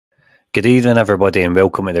Good evening, everybody, and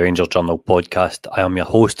welcome to the Rangers Journal podcast. I am your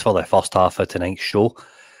host for the first half of tonight's show.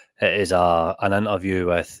 It is an interview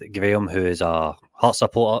with Graham, who is a Heart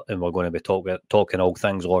supporter, and we're going to be talking all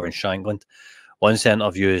things Lawrence Shankland. Once the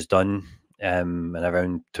interview is done, in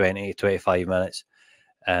around 20-25 minutes,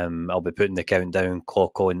 I'll be putting the countdown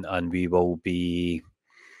clock on, and we will be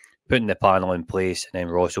putting the panel in place, and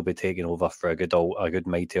then Ross will be taking over for a good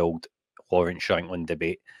mighty old Lawrence Shankland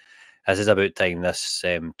debate. As is about time this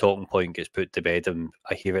talking point gets put to bed, and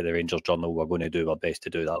I hear at the Rangers Journal we're going to do our best to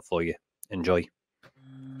do that for you. Enjoy.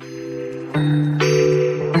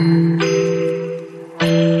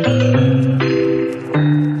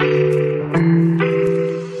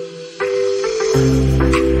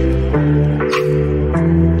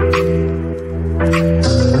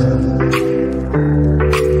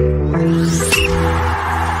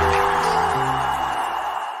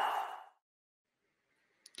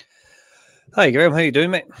 Hi Graham, how you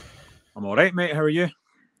doing, mate? I'm all right, mate. How are you?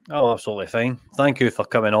 Oh, absolutely fine. Thank you for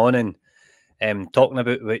coming on and talking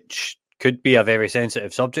about which could be a very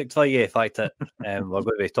sensitive subject for you. In fact, that we're going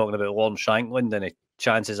to be talking about Lawrence Shankland, and the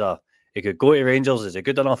chances are he could go to Rangers. Is it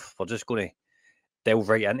good enough? We're just going to delve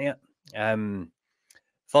right into it.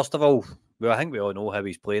 First of all, I think we all know how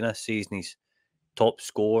he's playing this season. He's top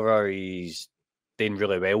scorer. He's doing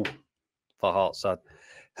really well for Hearts. How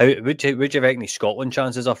would you reckon his Scotland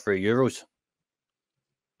chances are for Euros?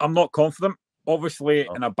 I'm not confident. Obviously,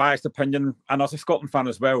 in a biased opinion, and as a Scotland fan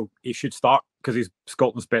as well, he should start because he's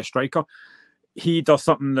Scotland's best striker. He does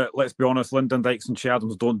something that, let's be honest, Lyndon Dykes and Che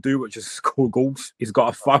Adams don't do, which is score goals. He's got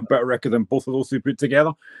a far better record than both of those two put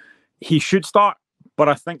together. He should start, but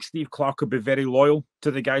I think Steve Clarke will be very loyal to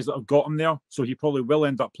the guys that have got him there, so he probably will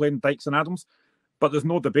end up playing Dykes and Adams. But there's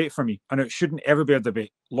no debate for me, and it shouldn't ever be a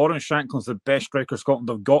debate. Lawrence Shankland's the best striker Scotland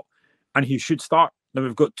have got, and he should start. Now,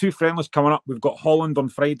 we've got two friendlies coming up. We've got Holland on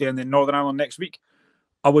Friday and then Northern Ireland next week.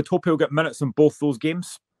 I would hope he'll get minutes in both those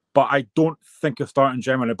games, but I don't think he'll start in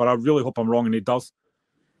Germany, but I really hope I'm wrong and he does.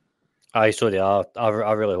 I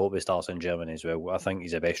really hope he starts in Germany as well. I think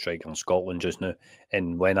he's the best striker in Scotland just now.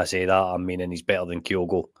 And when I say that, I'm meaning he's better than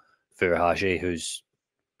Kyogo Furuhashi, who's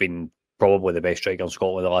been probably the best striker in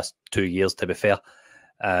Scotland the last 2 years, to be fair.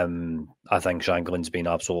 I think Shankland's been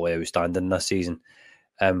absolutely outstanding this season.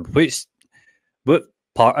 What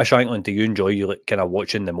part of Shankland do you enjoy? You like kind of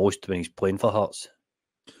watching the most when he's playing for Hearts?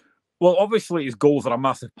 Well, obviously his goals are a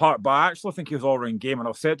massive part, but I actually think his all-round game, and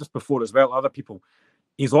I've said this before as well to other people,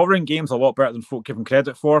 his all-round game's a lot better than folk give him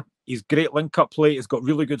credit for. He's great link-up play. He's got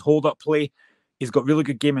really good hold-up play. He's got really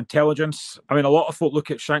good game intelligence. I mean, a lot of folk look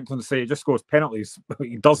at Shankland and say he just scores penalties.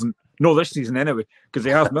 He doesn't. No, this season anyway, because he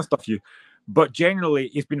has missed a few. But generally,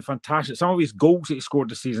 he's been fantastic. Some of his goals that he scored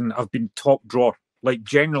this season have been top drawer. Like,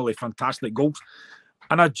 generally fantastic goals.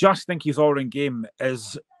 And I just think his all-round game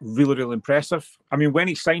is really, really impressive. I mean, when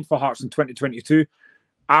he signed for Hearts in 2022,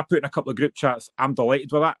 I put in a couple of group chats, I'm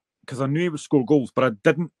delighted with that, because I knew he would score goals, but I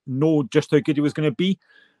didn't know just how good he was going to be.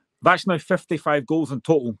 That's now 55 goals in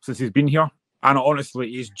total since he's been here. And honestly,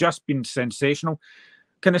 he's just been sensational.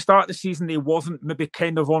 Kind of start of the season, he wasn't maybe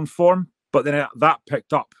kind of on form, but then that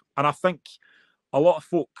picked up. And I think a lot of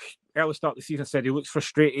folk early start of the season said he looks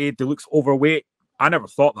frustrated, he looks overweight. I never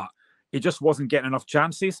thought that. He just wasn't getting enough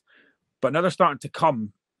chances. But now they're starting to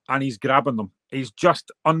come and he's grabbing them. He's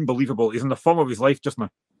just unbelievable. He's in the form of his life just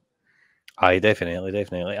now. Aye,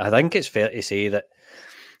 definitely. I think it's fair to say that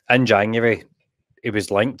in January he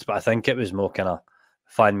was linked, but I think it was more kind of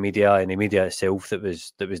fan media and the media itself that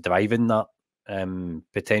was driving that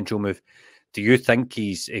potential move. Do you think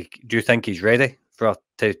he's ready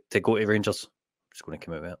to go to Rangers? I'm just going to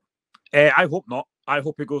come out with it. I hope not. I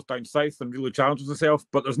hope he goes down south and really challenges himself.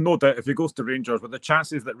 But there's no doubt if he goes to Rangers, with the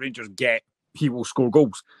chances that Rangers get, he will score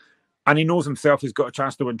goals. And he knows himself he's got a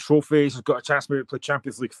chance to win trophies. He's got a chance maybe to play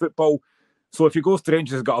Champions League football. So if he goes to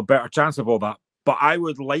Rangers, he's got a better chance of all that. But I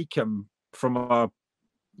would like him from a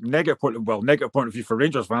negative point of view for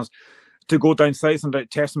Rangers fans to go down south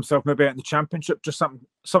and test himself maybe out in the Championship, just something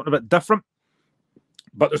a bit different.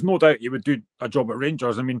 But there's no doubt he would do a job at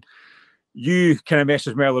Rangers. I mean, you kind of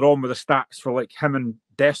messaged me earlier on with the stats for like him and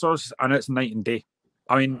Dessers, and it's night and day.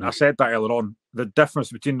 I mean, I said that earlier on. The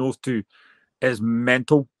difference between those two is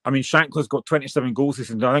mental. I mean, Shankland's got 27 goals this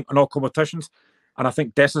season, I think, in all competitions, and I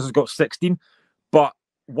think Dessers has got 16. But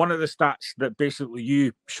one of the stats that basically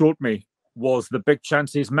you showed me was the big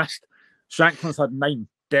chances missed. Shankland's had 9,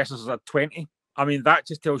 Dessers has had 20. I mean, that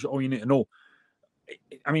just tells you all you need to know.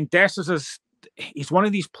 I mean, Dessers he's one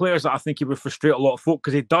of these players that I think he would frustrate a lot of folk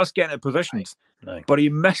because he does get into positions, but he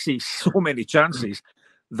misses so many chances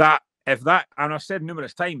that and I've said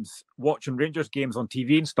numerous times watching Rangers games on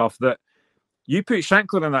TV and stuff that You put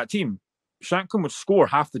Shankland in that team, Shankland would score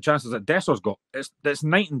half the chances that Desser's got. It's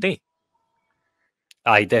night and day.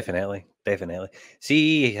 Aye, definitely.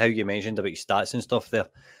 See how you mentioned about stats and stuff there.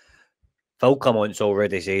 Phil Clement's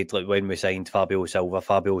already said, like, when we signed Fabio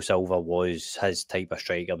Silva was his type of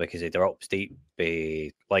striker because he drops deep,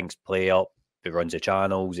 he links play up, he runs the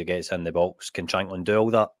channels, he gets in the box. Can Shankland do all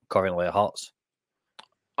that currently at Hearts?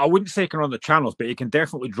 I wouldn't say he can run the channels, but he can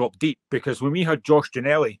definitely drop deep, because when we had Josh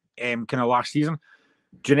Ginnelly kind of last season,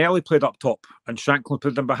 Ginnelly played up top and Shankland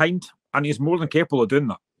played him behind, and he's more than capable of doing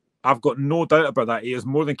that. I've got no doubt about that. He is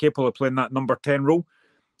more than capable of playing that number 10 role.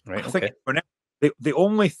 Right, I think the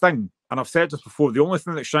only thing, and I've said this before, the only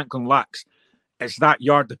thing that Shankland lacks is that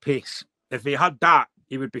yard of pace. If he had that,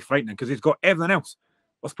 he would be frightening, because he's got everything else.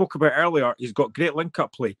 I spoke about earlier, he's got great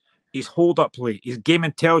link-up play, his hold-up play, his game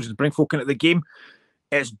intelligence, bring folk into the game.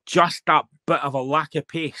 It's just that bit of a lack of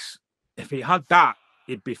pace. If he had that,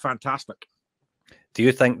 he'd be fantastic. Do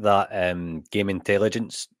you think that game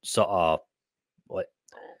intelligence sort of, like,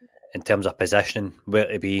 in terms of positioning,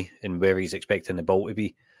 where to be and where he's expecting the ball to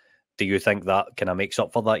be, do you think that kind of makes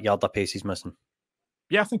up for that yard of pace he's missing?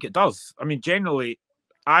 Yeah, I think it does. I mean, generally,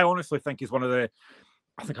 I honestly think he's one of the,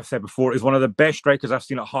 I think I've said before, he's one of the best strikers I've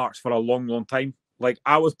seen at Hearts for a long, long time. Like,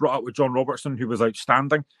 I was brought up with John Robertson, who was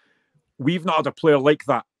outstanding. We've not had a player like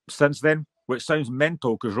that since then, which sounds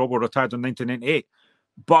mental because Robbo retired in 1998.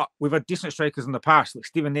 But we've had decent strikers in the past, like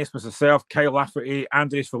Stephen Naismith himself, Kyle Lafferty,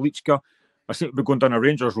 Andres Felichka. I seem to be going down a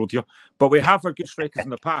Rangers road here. But we have had good strikers in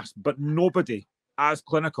the past, but nobody as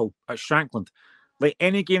clinical as Shankland. Like,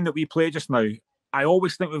 any game that we play just now, I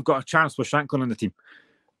always think we've got a chance with Shankland in the team.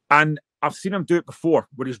 And I've seen him do it before,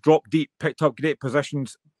 where he's dropped deep, picked up great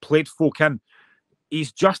positions, played folk in.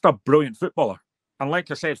 He's just a brilliant footballer. And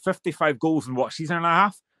like I said, 55 goals in what, season and a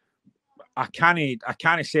half? I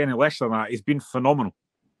can't say any less than that. He's been phenomenal.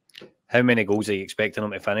 How many goals are you expecting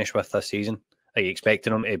him to finish with this season? Are you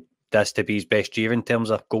expecting him to be his best year in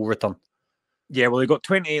terms of goal return? Yeah, well, he got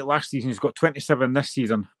 28 last season. He's got 27 this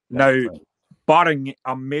season. Now, barring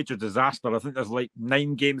a major disaster, I think there's like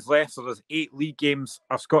 9 games left. So there's 8 league games,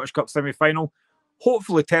 a Scottish Cup semi-final.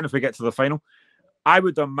 Hopefully 10 if we get to the final. I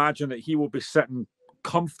would imagine that he will be sitting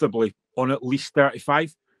comfortably on at least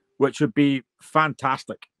 35, which would be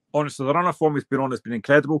fantastic. Honestly, the run of form he's been on has been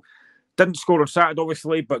incredible. Didn't score on Saturday,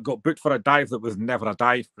 obviously, but got booked for a dive that was never a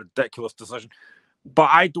dive. Ridiculous decision. But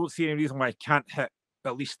I don't see any reason why he can't hit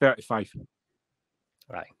at least 35.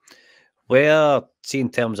 Right. Where do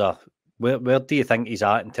you think he's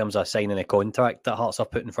at in terms of signing a contract that Hearts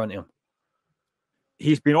have put in front of him?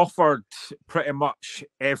 He's been offered pretty much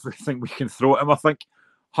everything we can throw at him, I think.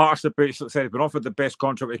 Hearts have basically said he's been offered the best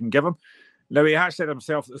contract we can give him. Now, he has said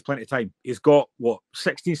himself that there's plenty of time. He's got,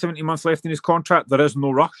 16, 17 months left in his contract. There is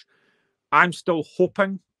no rush. I'm still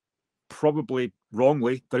hoping, probably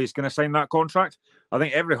wrongly, that he's going to sign that contract. I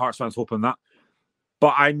think every Hearts fan's hoping that.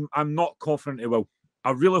 But I'm not confident he will.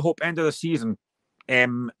 I really hope end of the season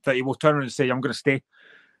that he will turn around and say, I'm going to stay.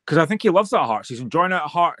 Because I think he loves that at Hearts. He's enjoying it at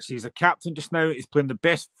Hearts. He's a captain just now. He's playing the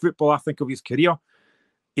best football, I think, of his career.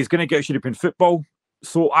 He's going to get European football.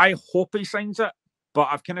 So I hope he signs it. But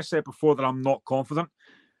I've kind of said before that I'm not confident.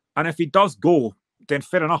 And if he does go, then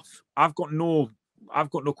fair enough. I've got no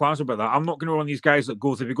qualms about that. I'm not going to be one of these guys that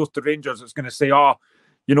goes, if he goes to Rangers, it's going to say,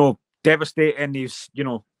 devastating. He's,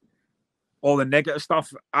 all the negative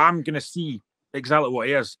stuff. I'm going to see exactly what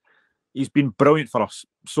he is. He's been brilliant for us.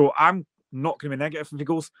 So I'm not going to be negative if he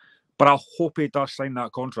goes, but I hope he does sign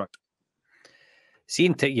that contract.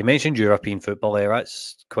 You mentioned European football there.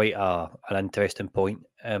 That's quite an interesting point.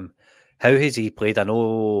 How has he played? I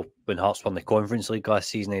know when Hearts won the Conference League last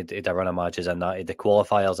season, he had a run of matches in that. He had the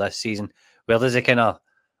qualifiers this season. Where does he kind of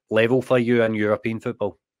level for you in European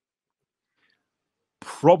football?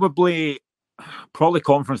 Probably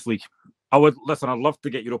Conference League. I'd love to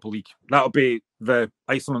get Europa League. That would be the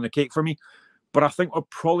icing on the cake for me. But I think we're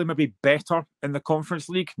probably maybe better in the Conference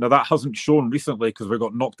League. Now, that hasn't shown recently because we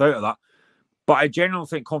got knocked out of that. But I generally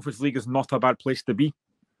think Conference League is not a bad place to be.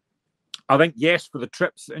 I think, yes, for the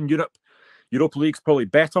trips in Europe, Europa League's probably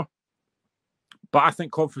better. But I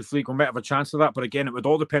think Conference League will might have a chance of that. But again, it would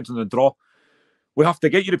all depend on the draw. We have to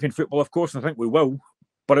get European football, of course, and I think we will.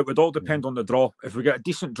 But it would all depend on the draw. If we get a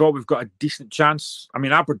decent draw, we've got a decent chance. I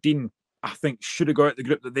mean, Aberdeen, I think, should have got out the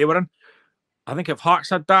group that they were in. I think if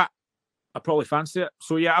Hearts had that, I'd probably fancy it.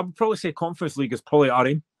 So, yeah, I would probably say Conference League is probably our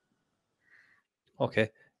aim. Okay.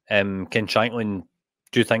 Can Shankland,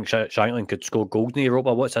 do you think Shankland could score goals in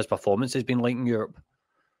Europa? What's his performance has been like in Europe?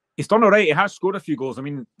 He's done all right. He has scored a few goals. I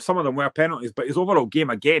mean, some of them were penalties, but his overall game,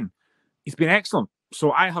 again, he's been excellent.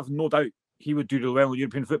 So I have no doubt he would do really well in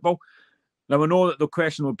European football. Now, I know that the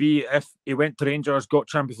question will be, if he went to Rangers, got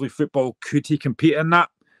Champions League football, could he compete in that?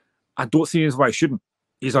 I don't see why he shouldn't.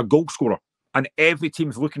 He's a goal scorer, and every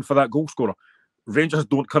team's looking for that goal scorer. Rangers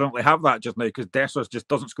don't currently have that just now because Dessers just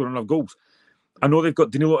doesn't score enough goals. I know they've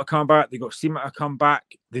got Danilo to come back, they've got Seema to come back,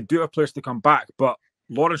 they do have players to come back, but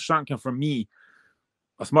Lawrence Shankland, for me,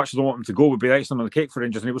 as much as I want him to go, would be icing on the cake for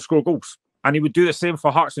Rangers, and he would score goals. And he would do the same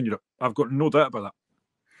for Hearts in Europe. I've got no doubt about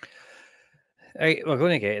that. Right, we're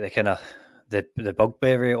going to get the kind of the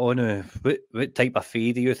bugbear on. What type of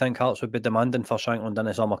fee do you think Hearts would be demanding for Shankland in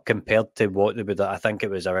the summer compared to what they would? I think it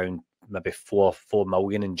was around maybe 4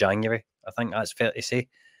 million in January. I think that's fair to say.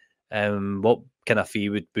 What kind of fee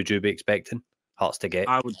would you be expecting Hearts to get?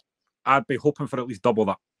 I'd be hoping for at least double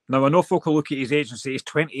that. Now, I know folk will look at his age and say he's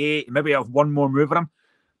 28, maybe have one more move in him.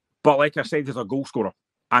 But like I said, he's a goal scorer.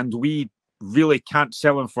 And we really can't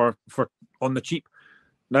sell him for on the cheap.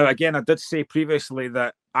 Now, again, I did say previously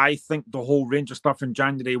that I think the whole Rangers stuff in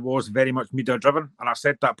January was very much media-driven. And I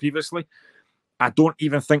said that previously. I don't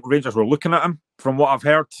even think Rangers were looking at him. From what I've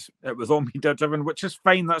heard, it was all media-driven, which is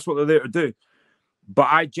fine. That's what they're there to do. But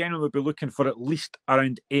I genuinely would be looking for at least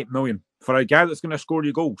around 8 million. For a guy that's going to score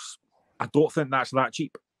you goals, I don't think that's that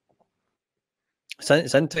cheap.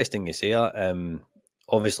 It's interesting you say that.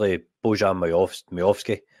 Obviously, Bojan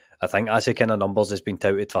Majowski, I think that's the kind of numbers that's been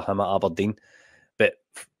touted for him at Aberdeen. But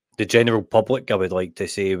the general public, I would like to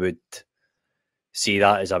say, would see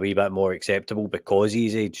that as a wee bit more acceptable because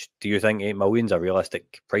he's age. Do you think 8 million is a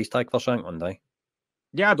realistic price tag for Shankland? Eh?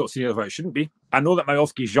 Yeah, I don't see why it shouldn't be. I know that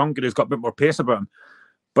Majowski's younger, he's got a bit more pace about him,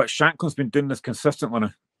 but Shankland's been doing this consistently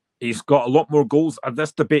now. He's got a lot more goals, and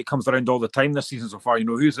this debate comes around all the time this season so far. You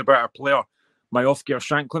know, who's the better player, Majowski or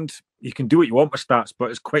Shankland? You can do what you want with stats,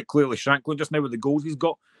 but it's quite clearly Shankland just now with the goals he's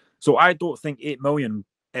got. So I don't think 8 million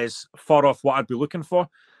is far off what I'd be looking for.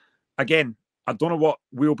 Again, I don't know what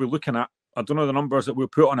we'll be looking at. I don't know the numbers that we'll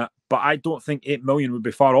put on it, but I don't think 8 million would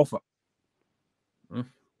be far off it.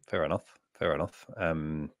 Fair enough. I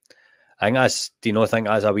think that's, do you not think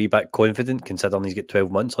that's a wee bit confident considering he's got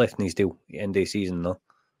 12 months left in his deal end of the season, though?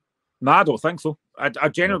 No, I don't think so.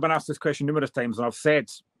 I've genuinely been asked this question numerous times, and I've said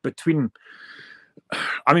probably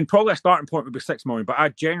a starting point would be 6 million, but I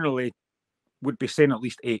generally would be saying at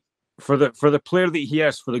least 8. For the player that he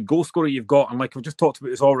is, for the goal scorer you've got, and like we've just talked about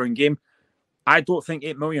his all-round game, I don't think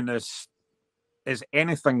 8 million is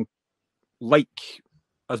anything like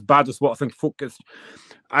as bad as what I think folk is.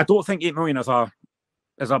 I don't think 8 million is a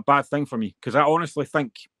bad thing for me, because I honestly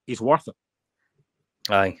think he's worth it.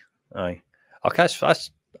 Aye. Okay,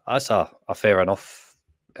 that's a fair enough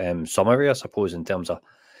summary, I suppose, in terms of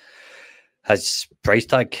his price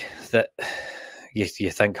tag that you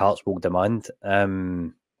think Hearts will demand.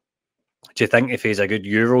 Do you think if he's a good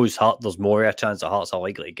Euros, there's more of a chance that Hearts are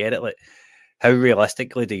likely to get it? Like, how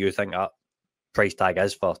realistically do you think that price tag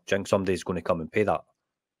is for somebody's going to come and pay that?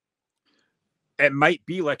 It might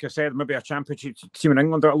be, like I said, maybe a championship team in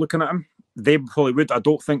England that are looking at him. They probably would. I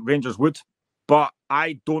don't think Rangers would. But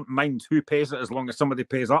I don't mind who pays it as long as somebody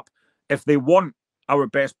pays up. If they want our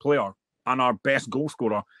best player and our best goal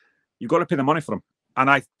scorer, you've got to pay the money for him. And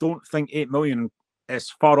I don't think 8 million is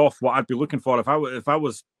far off what I'd be looking for if I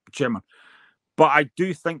was chairman. But I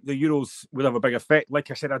do think the Euros would have a big effect. Like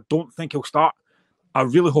I said, I don't think he'll start. I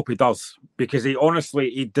really hope he does, because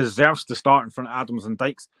he deserves to start in front of Adams and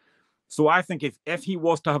Dykes. So I think if he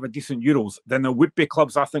was to have a decent Euros, then there would be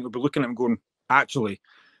clubs I think would be looking at him going, actually,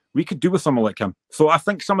 we could do with someone like him. So I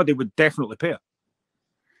think somebody would definitely pay it.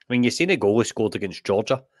 I mean, you see the goal he scored against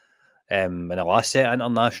Georgia in the last set of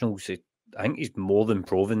internationals. I think he's more than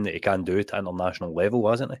proven that he can do it at international level,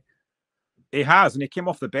 hasn't he? He has, and he came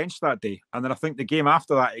off the bench that day. And then I think the game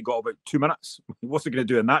after that, he got about 2 minutes. What's he going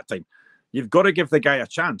to do in that time? You've got to give the guy a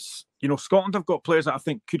chance. You know, Scotland have got players that I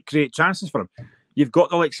think could create chances for him. You've got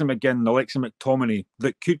the likes of McGinn, the likes of McTominay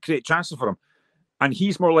that could create chances for him. And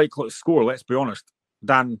he's more likely to score, let's be honest,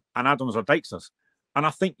 than an Adams or Dykes is. And I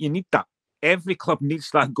think you need that. Every club needs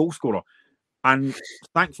that goal scorer. And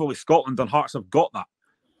thankfully, Scotland and Hearts have got that.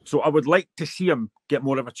 So I would like to see him get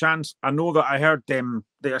more of a chance. I know that I heard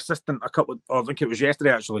the assistant I think it was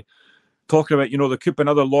yesterday actually, talking about, there could be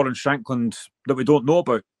another Lawrence Shankland that we don't know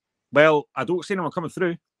about. Well, I don't see anyone coming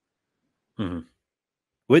through. Mm-hmm.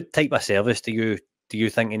 What type of service do you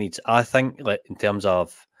think he needs? I think, in terms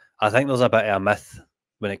of, I think there's a bit of a myth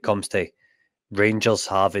when it comes to Rangers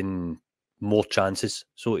having more chances,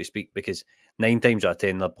 so to speak, because 9 times out of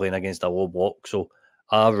 10 they're playing against a low block. So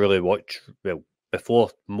I really watch,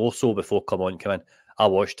 before Clement came in, I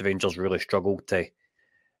watched the Rangers really struggle to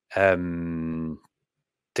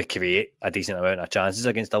create a decent amount of chances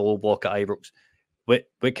against a low block at Ibrox. What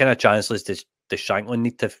kind of chances does Shankland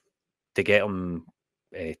need to to get him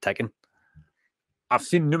ticking. I've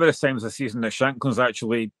seen numerous times this season that Shankland's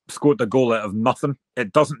actually scored the goal out of nothing.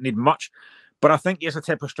 It doesn't need much. But I think he's a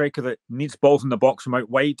type of striker that needs balls in the box from out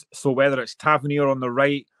wide. So whether it's Tavernier on the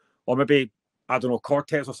right or maybe, I don't know,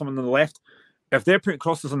 Cortez or someone on the left, if they're putting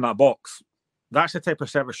crosses in that box, that's the type of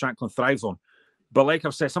service Shankland thrives on. But like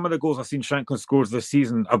I've said, some of the goals I've seen Shankland scores this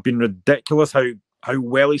season have been ridiculous how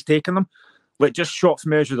well he's taken them. Like just shots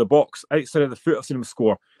from the edge of the box, outside of the foot, I've seen him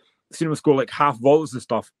score. Seen him score like half volleys and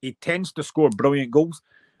stuff. He tends to score brilliant goals.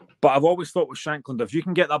 But I've always thought with Shankland, if you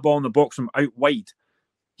can get that ball in the box from out wide,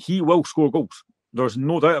 he will score goals. There's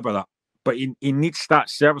no doubt about that. But he needs that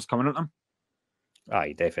service coming at him.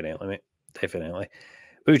 Aye, definitely, mate. Definitely.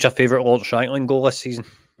 What was your favourite Lawrence Shankland goal this season?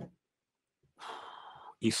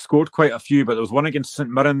 He scored quite a few, but there was one against St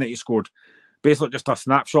Mirren that he scored. Basically just a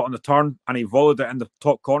snapshot on the turn, and he volleyed it in the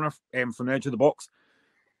top corner from the edge of the box.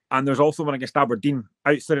 And there's also one against Aberdeen,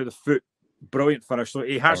 outside of the foot. Brilliant finish. So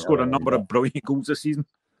he has scored a number of brilliant goals this season.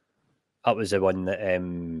 That was the one that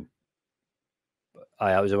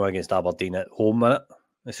that was the one against Aberdeen at home, wasn't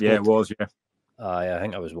it? Yeah, it was, yeah. I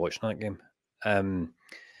think I was watching that game.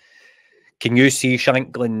 Can you see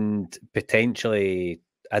Shankland potentially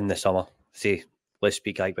in the summer? Say, let's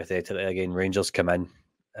speak hypothetically again, Rangers come in,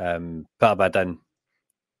 put a bid in,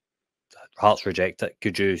 Hearts reject it.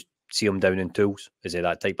 Could you see him down in tools? Is he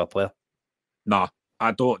that type of player? Nah,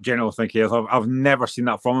 I don't generally think he is. I've never seen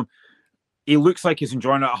that from him. He looks like he's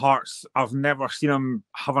enjoying it at Hearts. I've never seen him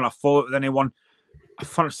having a fallout with anyone.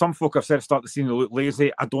 For some folk have said at the start of the season he looked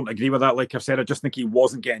lazy. I don't agree with that. Like I've said, I just think he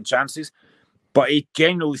wasn't getting chances. But he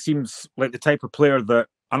generally seems like the type of player that,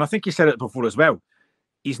 and I think he said it before as well,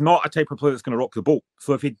 he's not a type of player that's going to rock the boat.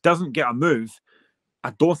 So if he doesn't get a move,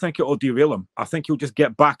 I don't think it will derail him. I think he'll just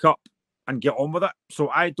get back up and get on with it. So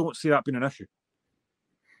I don't see that being an issue.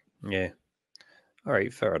 Yeah. All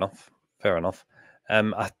right, fair enough. Fair enough.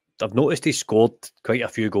 I've noticed he scored quite a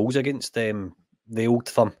few goals against the Old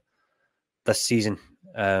Firm this season.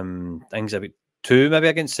 I think it's about 2 maybe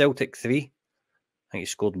against Celtic, 3. I think he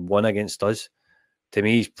scored 1 against us. To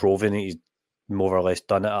me, he's proven he's more or less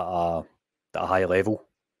done it at a high level.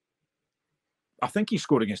 I think he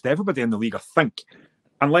scored against everybody in the league, I think.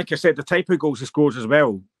 And like I said, the type of goals he scores as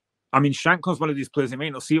well. I mean, Shankland's one of these players, you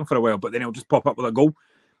might not see him for a while, but then he'll just pop up with a goal.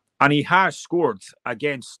 And he has scored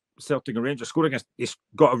against Celtic and Rangers. He's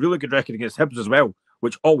got a really good record against Hibs as well,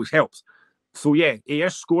 which always helps. So yeah, he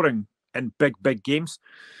is scoring in big games.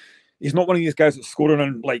 He's not one of these guys that's scoring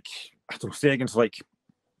in, like, I don't know, say against like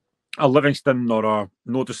a Livingston or a,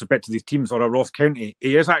 no disrespect to these teams, or a Ross County.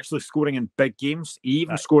 He is actually scoring in big games. He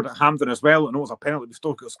even scored at Hampden as well. I know it's a penalty, but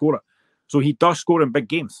still got to score it. So he does score in big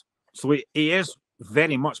games. So he is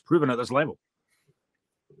very much proven at this level.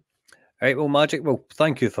 All right, well, Magic, well,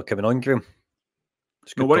 thank you for coming on, Graham.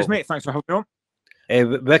 No worries, mate. Thanks for having me on.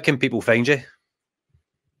 Where can people find you?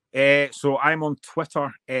 So I'm on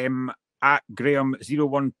Twitter at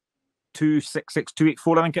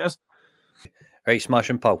Graham01266284, I think it is. Right,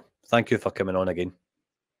 smashing, pal. Thank you for coming on again.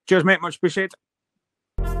 Cheers, mate. Much appreciated.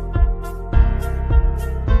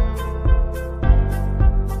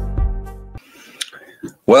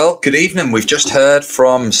 Well, good evening. We've just heard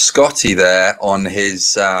from Scotty there on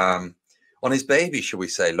his baby, shall we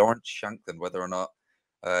say, Lawrence Shankland, whether or not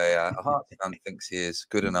a Hearts fan thinks he is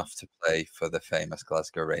good enough to play for the famous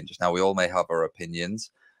Glasgow Rangers. Now, we all may have our opinions,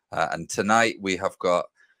 and tonight we have got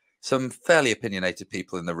some fairly opinionated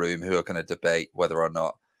people in the room who are going to debate whether or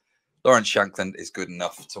not Lawrence Shankland is good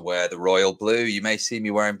enough to wear the royal blue. You may see me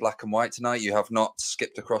wearing black and white tonight. You have not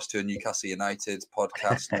skipped across to a Newcastle United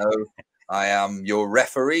podcast. No, I am your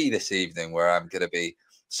referee this evening, where I'm going to be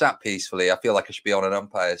sat peacefully. I feel like I should be on an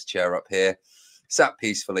umpire's chair up here, sat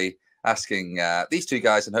peacefully, asking these two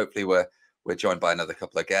guys, and hopefully we're joined by another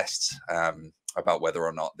couple of guests, about whether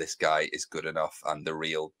or not this guy is good enough and the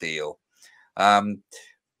real deal.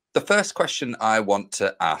 The first question I want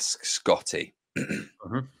to ask Scotty.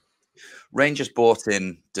 Rangers bought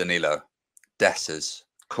in Danilo, Dessers,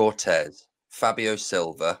 Cortez, Fabio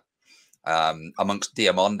Silva, amongst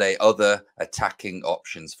Diamonde, other attacking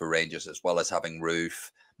options for Rangers, as well as having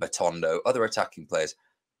Roof, Matondo, other attacking players.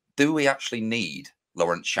 Do we actually need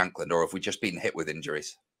Lawrence Shankland, or have we just been hit with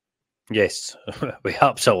injuries? Yes, we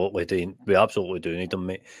absolutely do. We absolutely do need him,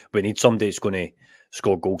 mate. We need somebody that's going to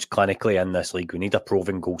score goals clinically in this league. We need a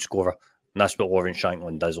proven goal scorer, and that's what Lawrence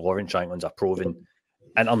Shankland does. Lawrence Shankland's a proven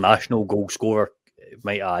international goal scorer.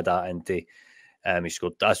 Might add that into. He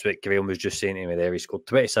scored. That's what Graham was just saying to me there. He scored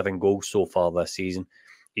 27 goals so far this season.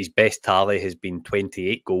 His best tally has been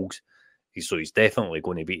 28 goals. So he's definitely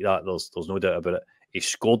going to beat that. There's no doubt about it. He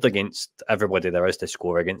scored against everybody there is to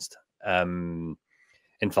score against.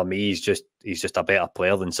 And for me, he's just a better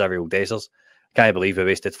player than Cyril Dessers. I can't believe we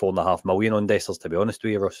wasted $4.5 million on Dessers, to be honest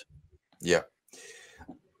with you, Ross. Yeah.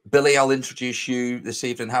 Billy, I'll introduce you this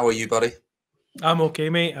evening. How are you, buddy? I'm okay,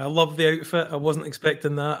 mate. I love the outfit. I wasn't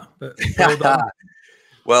expecting that, but well done.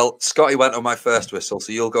 Well, Scotty went on my first whistle,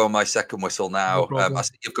 so you'll go on my second whistle now. No I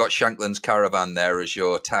see you've got Shankland's Caravan there as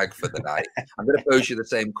your tag for the night. I'm going to pose you the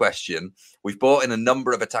same question. We've brought in a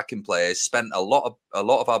number of attacking players, spent a lot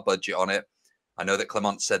of our budget on it. I know that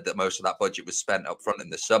Clement said that most of that budget was spent up front in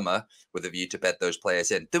the summer with a view to bed those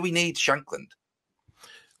players in. Do we need Shankland?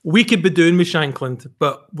 We could be doing with Shankland,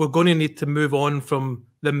 but we're going to need to move on from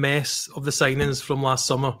the mess of the signings from last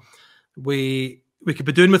summer. We could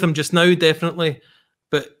be doing with him just now, definitely,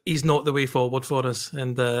 but he's not the way forward for us.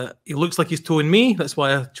 And he looks like he's towing me. That's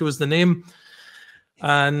why I chose the name.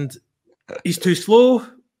 And he's too slow.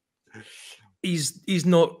 He's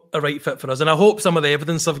not a right fit for us. And I hope some of the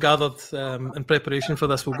evidence I've gathered in preparation for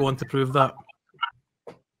this will go on to prove that.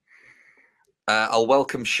 I'll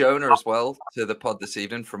welcome Shona as well to the pod this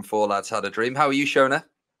evening from Four Lads Had a Dream. How are you, Shona?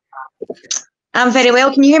 I'm very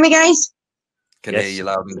well. Can you hear me, guys? Can hear you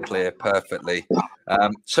loud and clear, perfectly.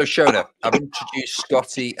 So, Shona, I've introduced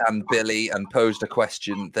Scotty and Billy and posed a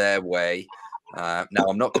question their way. Now,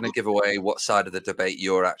 I'm not going to give away what side of the debate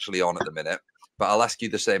you're actually on at the minute, but I'll ask you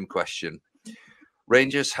the same question.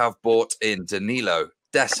 Rangers have bought in Danilo,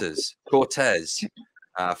 Dessers, Cortez,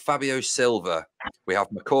 Fabio Silva. We have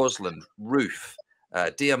McCausland, Roof,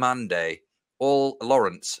 Diamande, all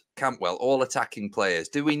Lawrence, Campbell, all attacking players.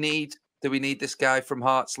 Do we need this guy from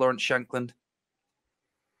Hearts, Lawrence Shankland?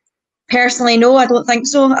 Personally, no, I don't think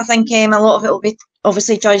so. I think a lot of it will be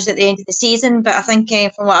obviously judged at the end of the season, but I think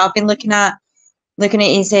from what I've been looking at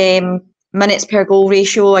his minutes per goal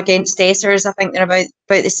ratio against Dessers, I think they're about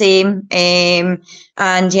the same.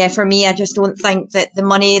 And yeah, for me, I just don't think that the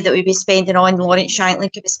money that we'd be spending on Lawrence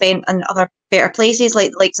Shankland could be spent in other better places,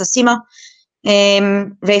 like Zasima.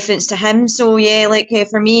 Reference to him. So yeah,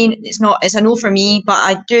 for me, it's a no for me, but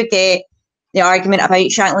I do get the argument about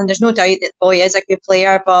Shankland. There's no doubt that the boy is a good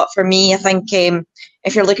player, but for me, I think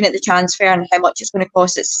if you're looking at the transfer and how much it's going to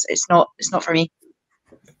cost, it's not for me.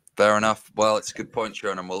 Fair enough. Well, it's a good point,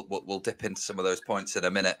 Sharon, and we'll dip into some of those points in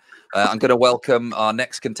a minute. I'm going to welcome our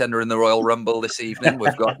next contender in the Royal Rumble this evening.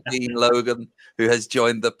 We've got Dean Logan, who has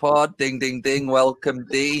joined the pod. Ding, ding, ding. Welcome,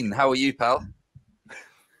 Dean. How are you, pal?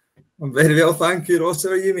 I'm very well, thank you, Ross. How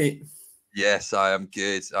are you, mate? Yes, I am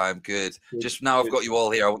good. Just now I've got you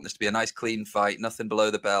all here. I want this to be a nice, clean fight. Nothing below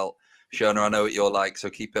the belt. Shona, I know what you're like, so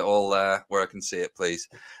keep it all where I can see it, please.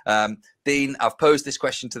 Dean, I've posed this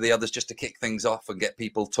question to the others just to kick things off and get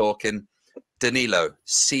people talking. Danilo,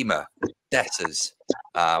 Sima, Dessers.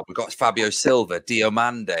 We've got Fabio Silva,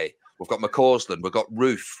 Diomande. We've got McCausland. We've got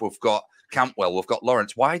Roof. We've got Campbell. We've got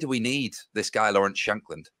Lawrence. Why do we need this guy, Lawrence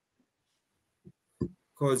Shankland?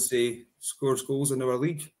 Because he scores goals in our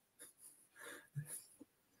league.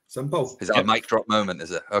 Simple. Is that a mic drop moment?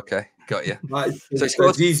 Is it? Okay, got you. So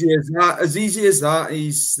as easy as that. As easy as that.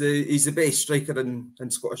 He's the best striker in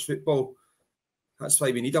Scottish football. That's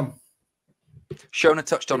why we need him. Shona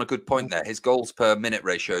touched on a good point there. His goals per minute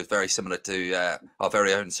ratio is very similar to our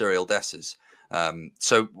very own Cyril Dessers.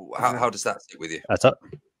 So how does that sit with you? That's it.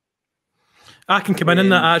 I can come in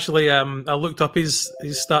that actually. I looked up his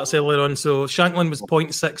stats earlier on. So Shankland was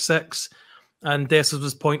 0.66 and Dessers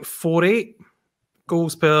was 0.48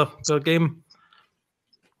 goals per game.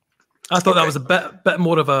 I thought that was a bit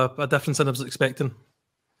more of a difference than I was expecting.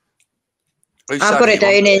 I've got it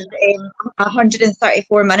down as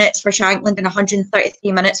 134 minutes for Shankland and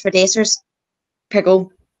 133 minutes for Dessers per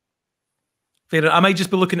goal. Fair. I might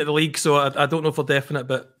just be looking at the league, so I don't know for definite,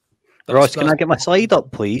 but... Ross, can I get my slide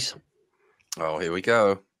up, please? Oh, here we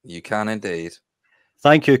go. You can indeed.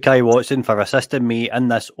 Thank you, Kai Watson, for assisting me in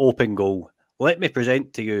this open goal. Let me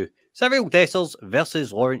present to you Cyril Dessers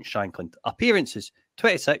versus Lawrence Shankland. Appearances,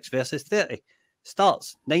 26 versus 30.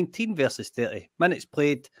 Starts, 19 versus 30. Minutes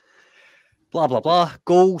played, blah, blah, blah.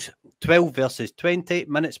 Goals, 12 versus 20.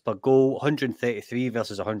 Minutes per goal, 133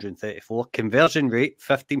 versus 134. Conversion rate,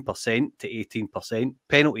 15% to 18%.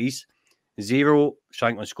 Penalties, 0.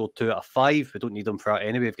 Shankland scored 2 out of 5. We don't need them for that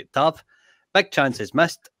anyway. We've got Tav. Big chances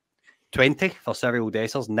missed, 20 for Cyril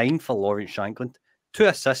Dessers, 9 for Lawrence Shankland. 2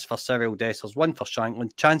 assists for Cyril Dessers, 1 for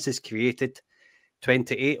Shankland. Chances created,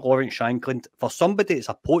 28. Lawrence Shankland. For somebody that's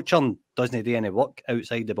a poacher and doesn't do any work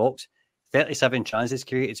outside the box, 37 chances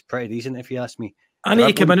created is pretty decent, if you ask me. I need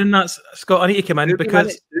to come in that, Scott. I need to come in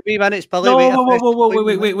because... 3 minutes, Billy.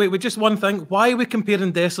 Wait, just one thing. Why are we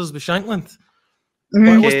comparing Dessers with Shankland?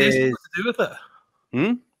 Because... What's Dessers got to do with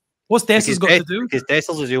it? What's Dessers got to do? Because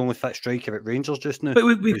Dessers is the only fit striker at Rangers just now. But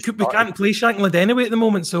we can't play Shankland anyway at the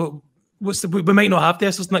moment, so we might not have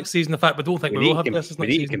Dessers next season. In fact, we don't think we will have Dessers next season. We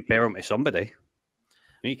need to compare him to somebody.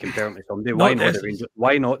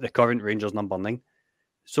 Why not the current Rangers number 9?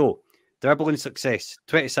 So, dribbling success,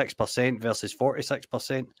 26% versus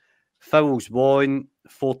 46%. Fouls won,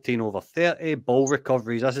 14 over 30. Ball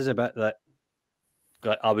recoveries, this is a bit that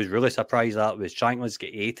I was really surprised at, was Shankland's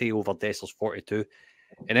get 80 over Dessers 42.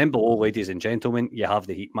 And then below, ladies and gentlemen, you have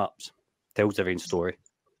the heat maps. Tells their own story.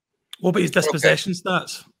 What about his dispossession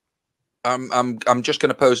stats? I'm just going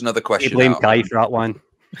to pose another question. You blame Kai for that one.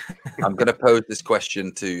 I'm going to pose this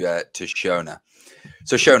question to Shona.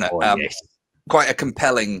 So Shona, yes. Quite a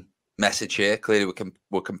compelling message here. Clearly,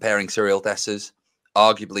 we're comparing Cyril Dessers,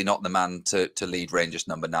 arguably not the man to lead Rangers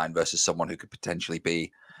number 9 versus someone who could potentially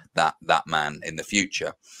be that man in the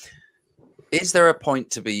future. Is there a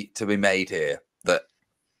point to be made here that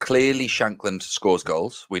clearly Shankland scores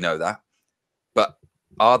goals? We know that, but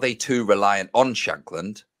are they too reliant on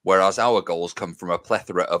Shankland? Whereas our goals come from a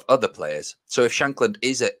plethora of other players. So if Shankland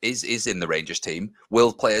is in the Rangers team,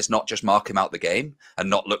 will players not just mark him out the game and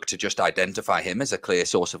not look to just identify him as a clear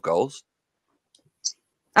source of goals?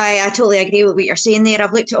 I totally agree with what you're saying there.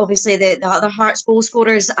 I've looked at obviously the other Hearts goal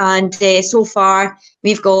scorers, and so far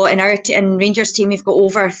we've got in Rangers team we've got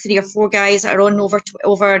over 3 or 4 guys that are on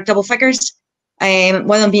over double figures. One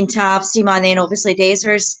of them being Tav, Sima, and then obviously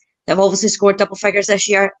Dessers. They've obviously scored double figures this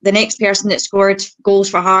year. The next person that scored goals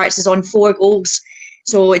for Hearts is on 4 goals.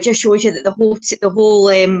 So it just shows you that the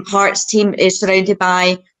whole Hearts team is surrounded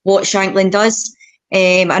by what Shankland does.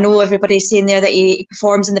 I know everybody's saying there that he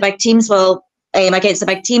performs in the big teams. Well, against the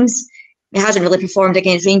big teams, he hasn't really performed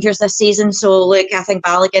against Rangers this season. So look, I think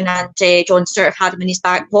Balogun and John Stewart have had him in his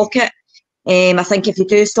back pocket. I think if you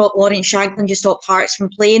do stop Lawrence Shankland, you stop Hearts from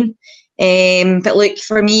playing. But look,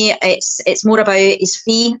 for me, it's more about his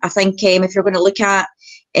fee. I think if you're going to look at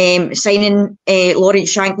signing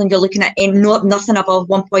Lawrence Shankland, you're looking at nothing above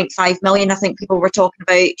 1.5 million. I think people were talking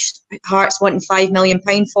about Hearts wanting £5 million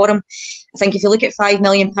for him. I think if you look at £5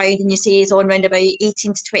 million and you say he's on around about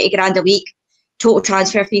 18 to 20 grand a week, total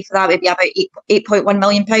transfer fee for that would be about £8.1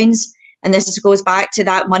 million. And this just goes back to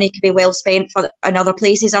that money could be well spent in other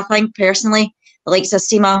places, I think, personally. The likes of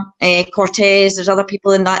Sima, Cortez, there's other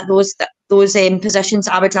people in those positions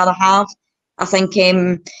I would rather have. I think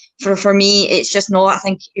for me, it's just not. I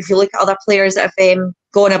think if you look at other players that have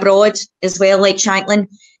gone abroad as well, like Shankland,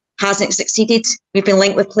 hasn't succeeded. We've been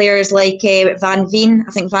linked with players like Van Veen.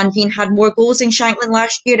 I think Van Veen had more goals than Shankland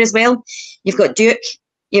last year as well. You've got Duke,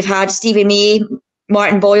 you've had Stevie May,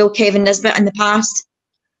 Martin Boyle, Kevin Nisbet in the past.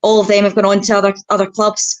 All of them have gone on to other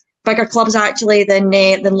clubs, bigger clubs actually than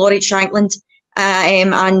Lawrence Shankland.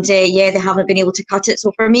 They haven't been able to cut it.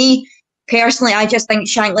 So for me, personally, I just think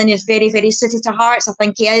Shankland is very, very suited to Hearts. I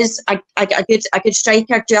think he is a good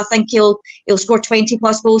striker. Do I think he'll score 20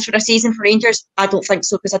 plus goals for a season for Rangers? I don't think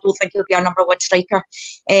so, because I don't think he'll be our number 1 striker.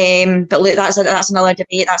 But look, that's another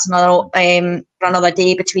debate. That's another for another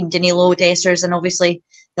day between Danilo, Dessers, and obviously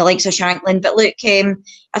the likes of Shankland. But look,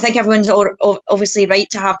 I think everyone's obviously right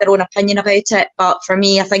to have their own opinion about it. But for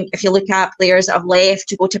me, I think if you look at players that have left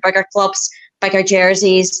to go to bigger clubs, bigger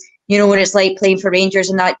jerseys, you know what it's like playing for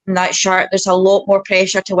Rangers in that shirt. There's a lot more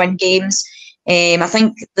pressure to win games. I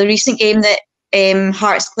think the recent game that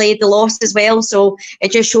Hearts played, they lost as well. So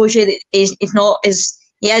it just shows you that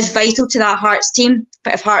he is vital to that Hearts team.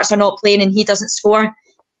 But if Hearts are not playing and he doesn't score,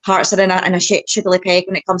 Hearts are in a sugary peg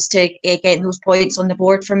when it comes to getting those points on the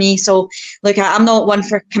board for me. So look, I'm not one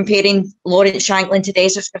for comparing Lawrence Shankland to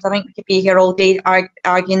Dessers, because I think we could be here all day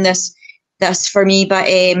arguing this for me. But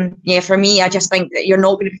for me, I just think that you're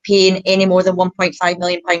not going to be paying any more than £1.5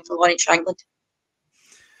 million for Lawrence Shankland.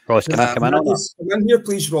 Ross, can I come in on that? Come in here,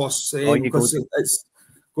 please, Ross, because it's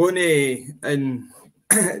going to in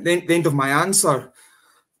the end of my answer.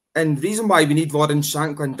 And the reason why we need Lawrence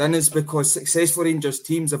Shankland in is because successful Rangers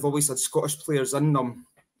teams have always had Scottish players in them.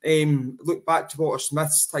 Look back to Walter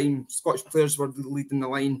Smith's time, Scottish players were leading the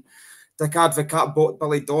line. Dick Advocat bought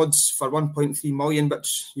Billy Dodds for 1.3 million,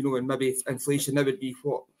 which, you know, and maybe inflation, that would be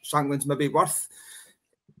what Shankland's maybe worth.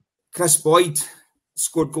 Chris Boyd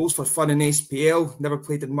scored goals for fun in SPL, never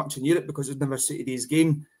played in much in Europe because it never suited his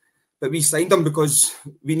game. But we signed him because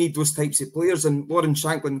we need those types of players, and Lawrence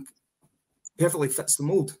Shankland perfectly fits the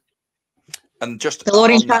mould. And just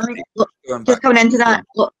Lawrence Shankland, just coming into that,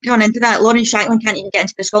 Lawrence Shankland can't even get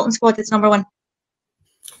into the Scotland squad. It's number 1.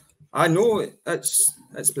 I know, it's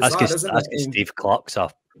bizarre, isn't it? Steve Clark's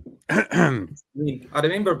up. I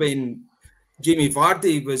remember when Jamie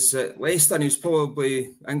Vardy was at Leicester, and he was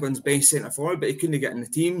probably England's best centre forward, but he couldn't get in the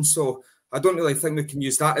team. So I don't really think we can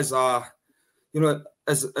use that as a,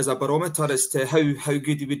 as a barometer as to how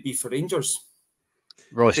good he would be for Rangers.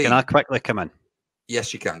 Ross, can I quickly come in?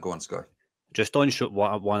 Yes, you can. Go on, Scott. Just on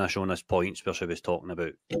one of Shona's points where she was talking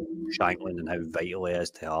about Shankland and how vital he is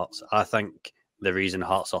to Hearts. I think the reason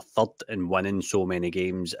Hearts are third in winning so many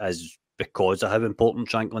games is because of how important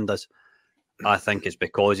Shankland is. I think it's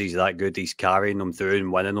because he's that good. He's carrying them through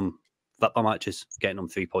and winning them football matches, getting them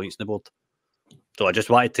 3 points in the board. So I just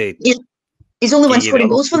wanted to... He's only one scoring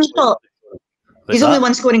goals for them, Scott. He's only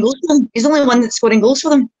one scoring goals for them. He's only one that's scoring goals for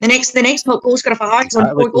them. The next top goal scorer for Hearts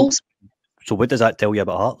on 4 goals. So what does that tell you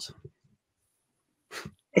about Hearts?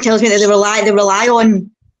 It tells me that they rely on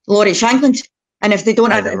Lawrence Shankland, and if they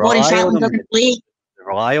don't have Lawrence Shankland doesn't play, they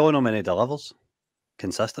rely on him and he delivers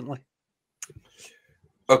consistently.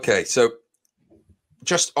 Okay, so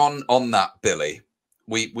just on that, Billy,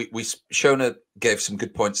 we Shona gave some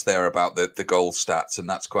good points there about the goal stats, and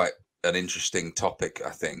that's quite an interesting topic,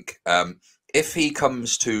 I think. If he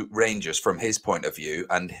comes to Rangers from his point of view,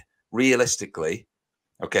 and realistically,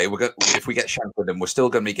 okay, if we get Shankland, and we're still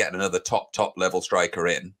going to be getting another top level striker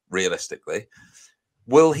in, realistically,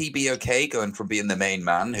 will he be okay going from being the main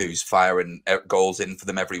man who's firing goals in for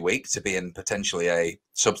them every week to being potentially a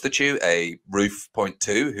substitute, a roof point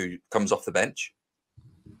 2 who comes off the bench?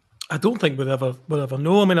 I don't think we'll ever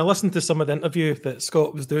know. I mean, I listened to some of the interview that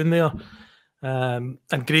Scott was doing there, and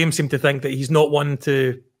Graham seemed to think that he's not one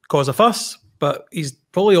to cause a fuss, but he's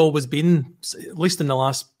probably always been, at least in the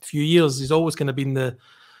last few years, he's always kind of been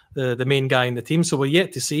the main guy in the team. So we're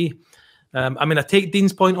yet to see. I mean, I take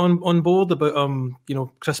Dean's point on board about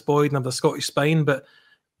Chris Boyd and have the Scottish spine, but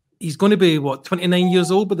he's going to be 29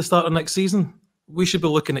 years old by the start of next season. We should be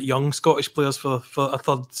looking at young Scottish players for a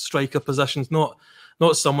third striker positions, not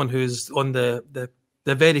someone who's on the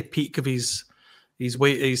very peak of his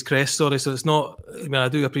crest. Sorry, so it's not. I mean, I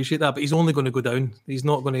do appreciate that, but he's only going to go down. We're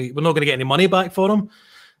not going to get any money back for him.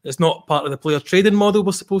 It's not part of the player trading model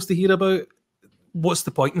we're supposed to hear about. What's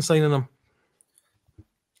the point in signing him?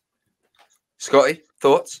 Scotty,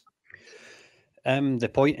 thoughts?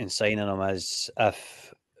 The point in signing him is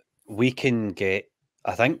if we can get,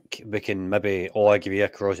 I think we can maybe all agree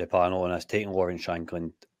across the panel on us taking Lawrence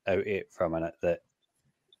Shankland out of it for a minute that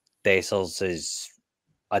Dessers is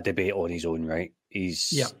a debate on his own, right?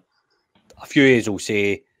 A few A's will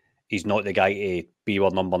say he's not the guy to be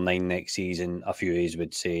our number 9 next season. A few A's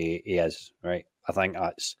would say he is, right? I think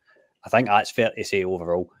that's fair to say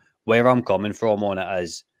overall. Where I'm coming from on it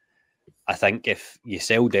is, I think if you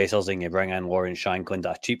sell Dessers and you bring in Lawrence Shankland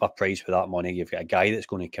at a cheaper price for that money, you've got a guy that's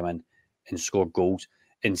going to come in and score goals.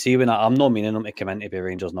 And see, when I'm not meaning him to come in to be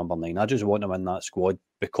Rangers number 9. I just want him in that squad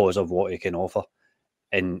because of what he can offer.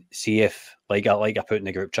 And see if, like I put in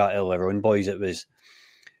the group chat earlier on, boys, it was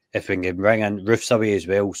if we can bring in Roof's away as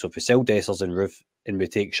well. So if we sell Dessers and Roof and we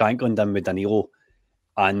take Shankland in with Danilo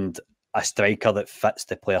and a striker that fits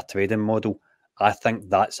the player trading model, I think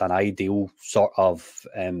that's an ideal sort of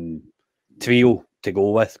trio to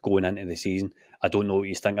go with going into the season. I don't know what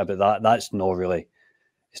you think about that. That's not really,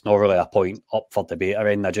 it's not really a point up for debate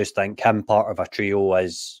around. I just think him part of a trio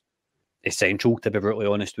is essential, to be brutally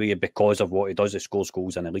honest with you, because of what he does. He scores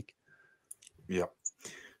goals in the league. Yeah.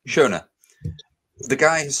 Shona, the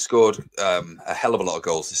guy has scored a hell of a lot of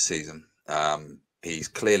goals this season. He's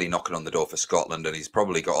clearly knocking on the door for Scotland, and he's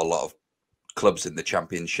probably got a lot of clubs in the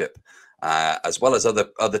Championship, as well as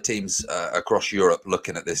other teams across Europe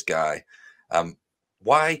looking at this guy.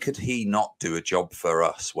 Why could he not do a job for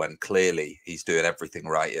us when clearly he's doing everything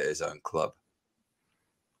right at his own club?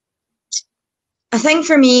 I think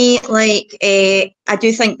for me, I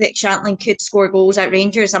do think that Shankland could score goals at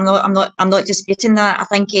Rangers. I'm not disputing that. I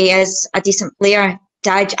think he is a decent player.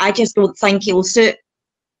 I just don't think he will suit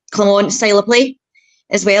Clement's style of play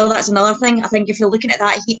as well. That's another thing. I think if you're looking at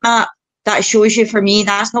that heat map, that shows you, for me,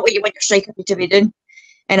 that's not what you want your striker to be doing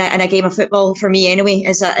in a game of football, for me anyway,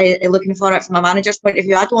 is looking for it from a manager's point of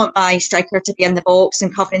view. I don't want my striker to be in the box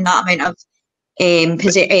and covering that amount of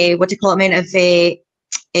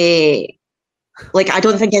I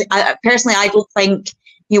don't think personally, I don't think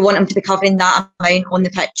you want him to be covering that amount on the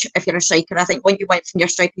pitch if you're a striker. I think when you want from your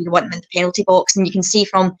striker, you want him in the penalty box, and you can see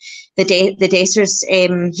from the Dessers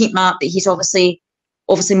heat map that he's obviously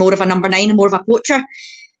more of a number 9 and more of a poacher.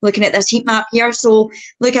 Looking at this heat map here, so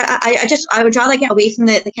look, I would rather get away from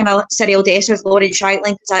the kind of Cyril Dessers, Lawrence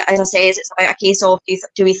Shankland, because as I say, it's about a case of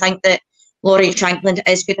do we think that Lawrence Shankland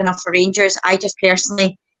is good enough for Rangers? I just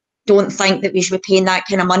personally don't think that we should be paying that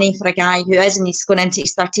kind of money for a guy who is, and he's going into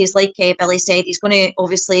his 30s, like Billy said. He's going to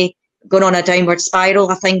obviously go on a downward spiral.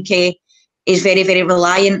 I think he's very, very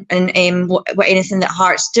reliant on what anything that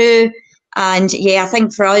Hearts do. And yeah, I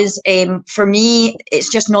think for us, for me, it's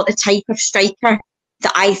just not the type of striker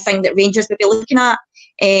that I think that Rangers would be looking at.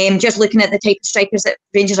 Just looking at the type of strikers that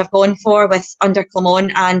Rangers have gone for with under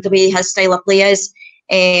Clement and the way his style of play is.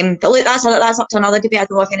 But look, that's up to another debate. I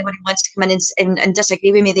don't know if anybody wants to come in and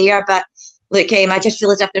disagree with me there. But look, I just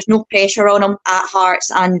feel as if there's no pressure on him at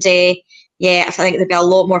Hearts, and yeah, I think there'd be a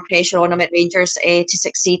lot more pressure on him at Rangers to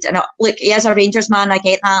succeed. And look, he is a Rangers man, I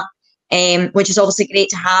get that, which is obviously great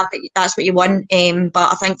to have. That's what you want.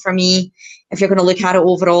 But I think for me, if you're going to look at it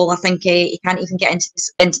overall, I think he can't even get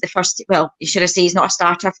into the first. Well, you should have said he's not a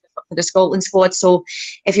starter for the Scotland squad. So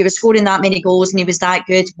if he was scoring that many goals and he was that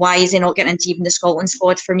good, why is he not getting into even the Scotland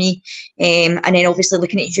squad for me? And then obviously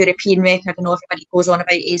looking at his European record, I know everybody goes on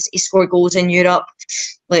about he scored goals in Europe.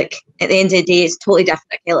 Look, at the end of the day, it's totally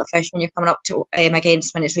different kettle of fish when you're coming up to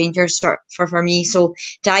against when it's Rangers for me. So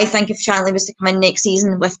do I think if Shankland was to come in next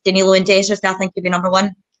season with Danilo and Dessers, do I think he'd be number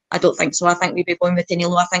one? I don't think so. I think we'd be going with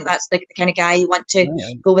Danilo. I think that's the kind of guy you want to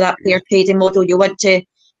go with, that player trading model. You want to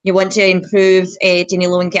improve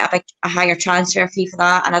Danilo and get a higher transfer fee for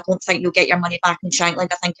that. And I don't think you'll get your money back in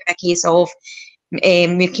Shankland. I think it's a case of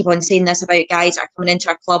we keep on saying this about guys that are coming into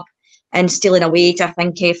our club and stealing a wage. I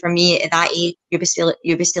think for me at that age,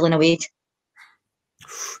 you'll be stealing a wage.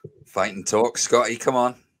 Fighting talk, Scotty. Come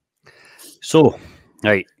on. So,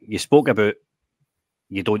 right, you spoke about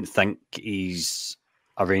you don't think he's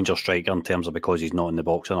a Rangers striker in terms of because he's not in the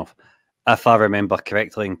box enough. If I remember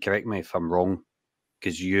correctly, and correct me if I'm wrong,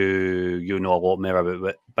 because you know a lot more about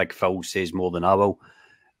what Big Phil says more than I will,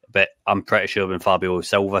 but I'm pretty sure when Fabio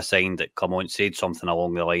Silva signed that Clement said something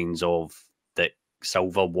along the lines of that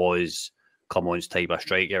Silva was Clement's type of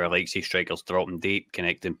striker. He likes his strikers dropping deep,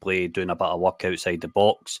 connecting play, doing a bit of work outside the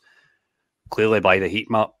box. Clearly by the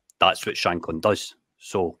heat map, that's what Shankland does.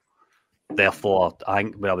 So therefore, I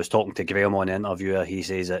think when I was talking to Graham on the interview, he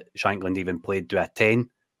says that Shankland even played to a 10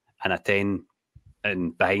 and a 10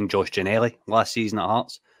 and behind Josh Ginnelly last season at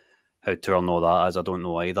Hearts. How true or not that is, I don't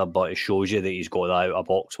know either, but it shows you that he's got that out of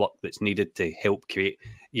box work that's needed to help create.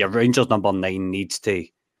 Your Rangers number 9 needs to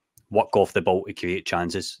work off the ball to create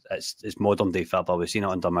chances. It's modern day football. We've seen it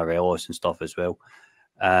under Morelos and stuff as well.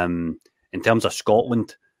 In terms of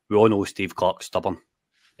Scotland, we all know Steve Clarke's stubborn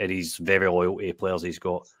and he's very loyal to the players he's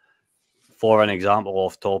got. For an example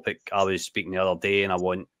off topic, I was speaking the other day and I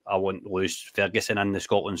want Lewis Ferguson in the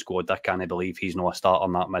Scotland squad. I can't believe he's not a starter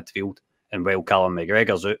in that midfield. And while Callum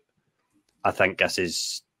McGregor's out, I think this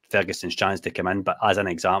is Ferguson's chance to come in. But as an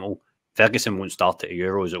example, Ferguson won't start at the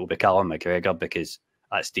Euros. It will be Callum McGregor because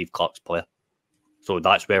that's Steve Clarke's player. So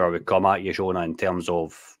that's where I would come at you, Shona, in terms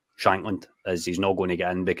of Shankland, is he's not going to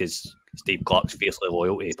get in because Steve Clarke's fiercely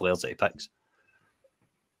loyal to the players that he picks.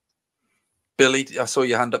 Billy, I saw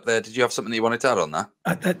your hand up there. Did you have something that you wanted to add on that?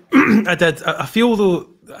 I did. I feel, though,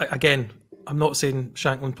 again, I'm not saying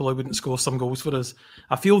Shankland probably wouldn't score some goals for us.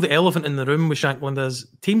 I feel the elephant in the room with Shankland is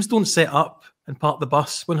teams don't set up and park the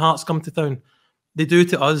bus when Hearts come to town. They do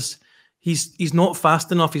to us. He's not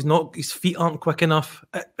fast enough. His feet aren't quick enough.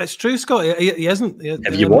 It's true, Scott. He isn't.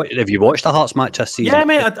 Have you watched the Hearts match this season? Yeah,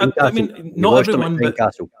 mate. I mean, not everyone, but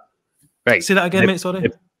right. Say that again, mate.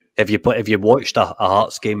 Sorry. Have you watched a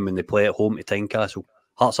Hearts game when they play at home to Tynecastle?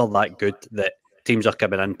 Hearts are that good that teams are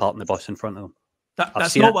coming in parking the bus in front of them.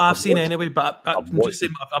 That's not what I've seen anyway, but I've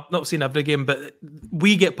not seen every game, but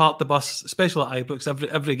we get parked the bus, especially at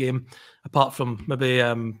Ibrox, every game, apart from maybe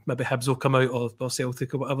Hibs will come out or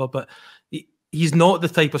Celtic or whatever, but he's not the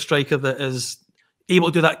type of striker that is able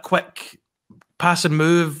to do that quick pass and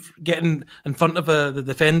move, getting in front of the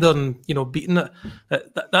defender and beating it.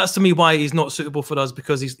 That's to me why he's not suitable for us,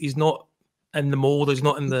 because he's not in the mould, he's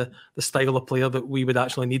not in the style of player that we would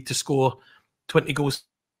actually need to score 20 goals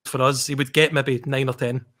for us. He would get maybe 9 or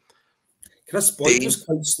 10. Chris Boyd was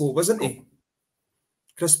quite slow, wasn't he?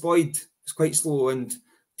 Chris Boyd was quite slow, and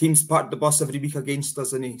teams parked the bus every week against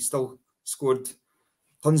us, and he still scored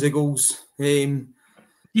tons of goals. You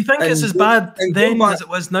think it's as bad then as it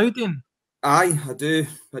was now, Dean? Aye, I do.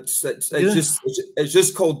 It's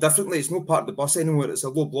just called differently. It's not part of the bus anymore. It's a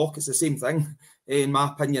low block. It's the same thing, in my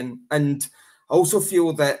opinion. And I also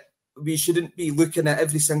feel that we shouldn't be looking at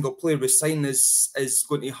every single player we sign as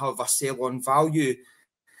going to have a sell-on value.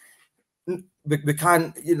 We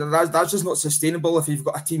can't, that's just not sustainable. If you've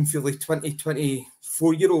got a team full of 20,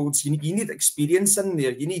 24-year-olds, you need experience in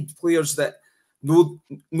there. You need players that know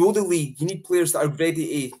the league. You need players that are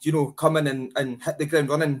ready to, come in and hit the ground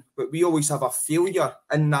running. But we always have a failure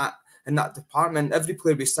in that department. Every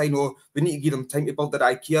player we sign, we need to give them time to build their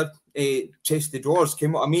IKEA chest of drawers. You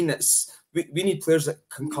know what I mean? We need players that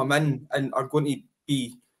can come in and are going to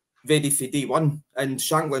be ready for day one. And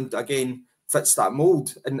Shankland, again, fits that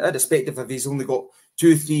mould. And irrespective if he's only got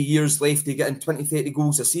 2 or 3 years left to get in 20, 30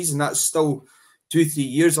 goals a season, that's still 2 or 3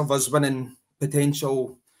 years of us winning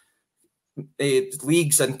potential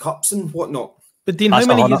leagues and cups and whatnot. But Dean, how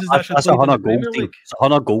many years is that? That's 100 goals, Dean. It's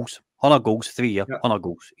 100 goals. 100 goals, 3 years. 100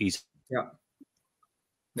 goals. Easy.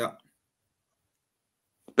 Yeah.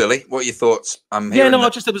 Billy, what are your thoughts? I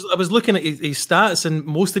was looking at his stats, and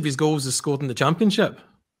most of his goals are scored in the Championship,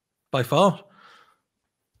 by far.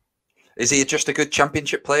 Is he just a good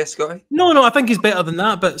Championship player, Scotty? No, I think he's better than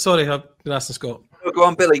that. But sorry, I'm asking Scott. No, go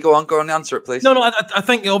on, Billy. Go on, answer it, please. No, I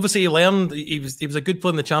think obviously he learned. He was a good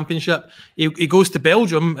player in the Championship. He goes to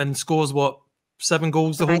Belgium and scores 7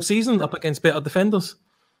 goals the whole season up against better defenders.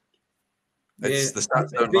 The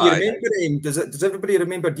stats don't lie. Remember him? Does everybody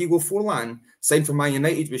remember Diego Forlan? Signed for Man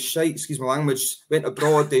United, was shite, excuse my language, went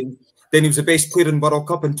abroad, and then he was the best player in World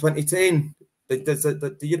Cup in 2010.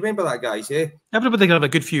 Do you remember that, guys? Yeah. Everybody can have a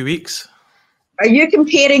good few weeks. Are you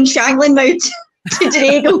comparing Shankland now to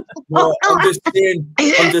Diego? No, I'm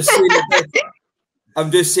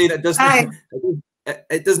just saying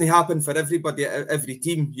it doesn't happen for everybody at every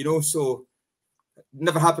team, so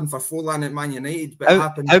never happened for Forlan at Man United, but it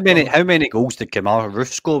happened. How many goals did Kemar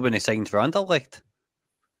Roofe score when he signed for Anderlecht?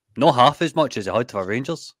 Not half as much as he had for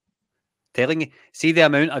Rangers. Telling you, see the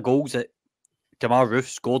amount of goals that Kemar Roofe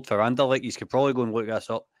scored for Anderlecht. You could probably go and look this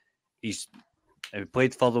up. He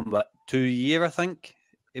played for them 2 years, I think.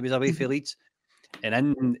 He was away for Leeds, and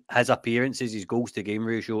in his appearances, his goals to game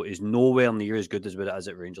ratio is nowhere near as good as what it is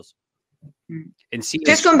at Rangers. And see,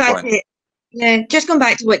 just going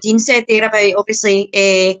back to what Dean said there about obviously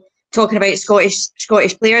talking about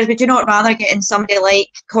Scottish players. Would you not rather get in somebody like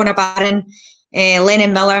Connor Barron,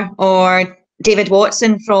 Lennon Miller, or David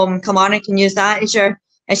Watson from Kilmarnock and use that as your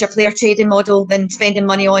player trading model than spending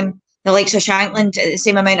money on the likes of Shankland at the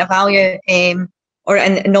same amount of value, and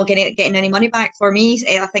not getting any money back? For me,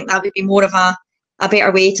 I think that would be more of a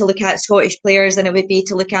better way to look at Scottish players than it would be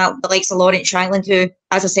to look at the likes of Lawrence Shankland, who,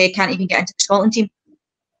 as I said, can't even get into the Scotland team.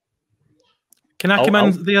 Can I come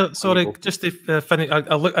in there? Sorry, just to finish.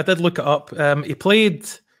 I did look it up. He played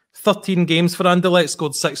 13 games for Anderlecht,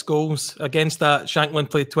 scored 6 goals. Against that, Shankland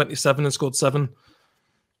played 27 and scored 7.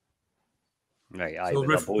 Right, so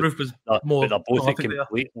Roofe was more. They're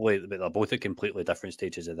both at completely different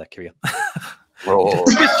stages of their career.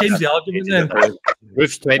 Just change the argument then.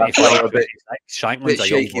 Roofe's 25, Shankland's a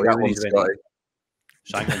young shaky, boy when he's went.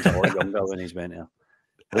 Shankland's a lot younger when he's went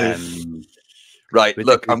there. Right,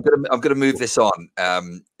 look, I'm gonna move this on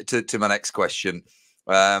to my next question.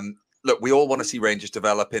 Look, we all want to see Rangers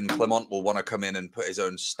developing. Clement will want to come in and put his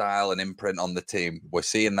own style and imprint on the team. We're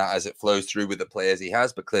seeing that as it flows through with the players he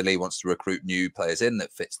has, but clearly he wants to recruit new players in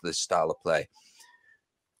that fits this style of play.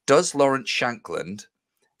 Does Lawrence Shankland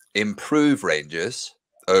improve Rangers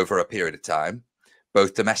over a period of time,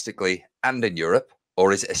 both domestically and in Europe,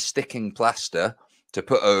 or is it a sticking plaster to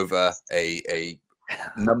put over a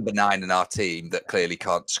number 9 in our team that clearly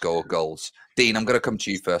can't score goals? Dean, I'm going to come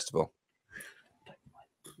to you first of all.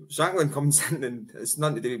 Shankland comes in and it's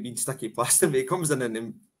not to do with being sticky plaster, but he comes in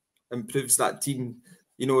and improves that team,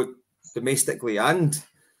 domestically and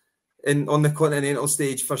on the continental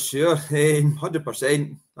stage for sure.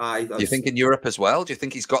 100%. Do you think in Europe as well? Do you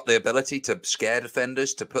think he's got the ability to scare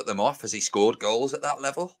defenders, to put them off? Has he scored goals at that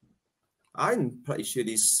level? I'm pretty sure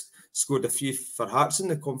he's scored a few for Hearts in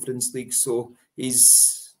the Conference League, so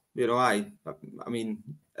he's, I mean,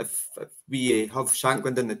 if we have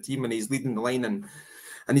Shankland in the team and he's leading the line and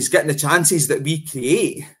he's getting the chances that we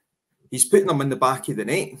create, he's putting them in the back of the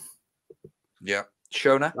net. Yeah.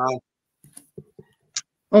 Shona?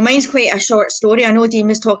 Well, mine's quite a short story. I know Dean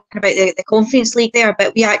was talking about the Conference League there,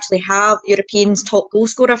 but we actually have Europeans' top goal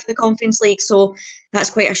scorer for the Conference League, so that's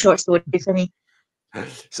quite a short story for me.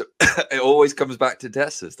 So it always comes back to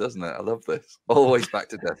Dessers, doesn't it? I love this. Always back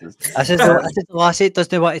to Dessers. This is the last eight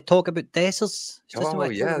doesn't want to talk about Dessers. Oh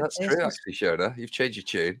yeah, that's true. Actually, Shona, you've changed your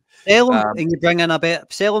tune. Sell him and you bring in a better.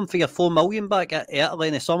 Sell him for your $4 million back at Italy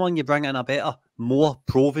in the summer, and you bring in a better, more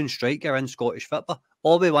proven striker in Scottish football.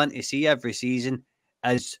 All we want to see every season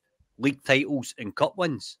is league titles and cup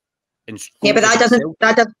wins. Yeah, but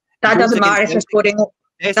that doesn't matter if you're scoring.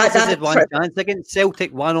 Dessers had one chance against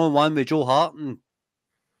Celtic 1-on-1 with Joe Hart, and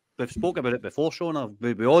we've spoke about it before, Shona.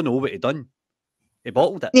 We all know what he done. He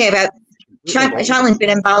bottled it. Yeah, but Shankland's been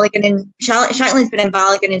in Balogun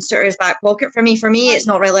and Sutter's back pocket for me. For me, it's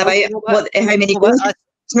not really about how many goals.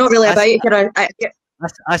 It's not really about.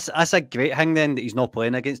 That's a great thing then that he's not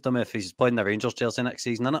playing against them if he's playing the Rangers jersey next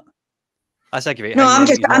season, isn't it? That's a great. No, I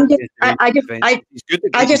just look at the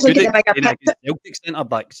bigger picture. Celtic centre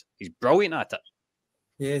backs. He's brilliant at it.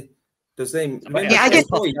 Yeah. Does them?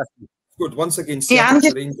 Scored once against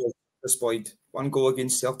Celtic for Rangers, Chris Boyd. 1 goal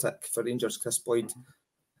against Celtic for Rangers, Chris Boyd.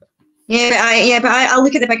 But I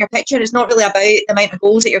look at the bigger picture. It's not really about the amount of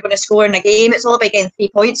goals that you're going to score in a game. It's all about getting 3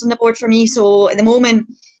 points on the board for me. So at the moment,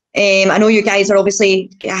 I know you guys are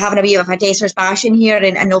obviously having a wee bit of a Dessers bashing here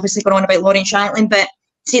and obviously going on about Lawrence Shankland, but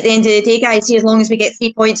see, at the end of the day, guys, see, as long as we get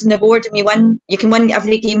 3 points on the board and we win, you can win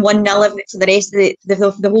every game 1-0 for the rest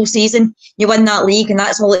of the whole season. You win that league, and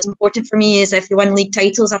that's all that's important for me. Is if we win league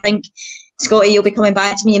titles, I think Scotty, you'll be coming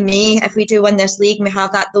back to me in May if we do win this league and we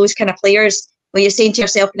have those kind of players. Where you're saying to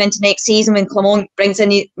yourself, going into next season when Clement brings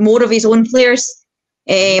in more of his own players,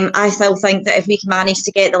 I still think that if we can manage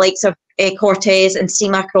to get the likes of Cortez and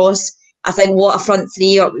Sima across, I think what a front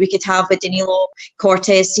three we could have with Danilo,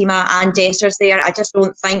 Cortez, Sima and Dessers there. I just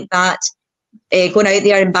don't think that going out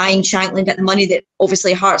there and buying Shankland at the money that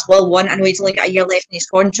obviously Hearts will want. I know he's only got a year left in his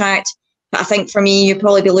contract, but I think for me, you'd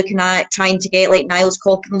probably be looking at trying to get like Niles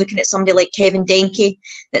Cocken, looking at somebody like Kevin Denke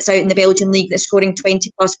that's out in the Belgian league that's scoring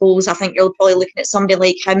 20 plus goals. I think you're probably looking at somebody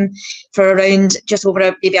like him for around just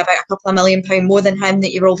over maybe about a couple of £1 million more than him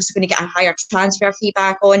that you're obviously going to get a higher transfer fee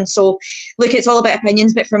back on. So look, it's all about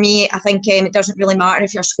opinions, but for me, I think it doesn't really matter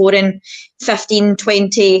if you're scoring 15,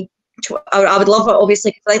 20. I would love it, obviously,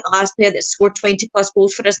 because I think the last player that scored 20 plus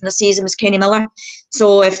goals for us in the season was Kenny Miller.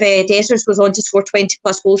 So if Dessers goes on to score 20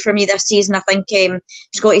 plus goals for me this season, I think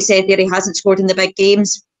Scotty said there he hasn't scored in the big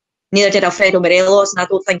games. Neither did Alfredo Morelos, and I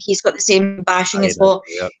don't think he's got the same bashing as what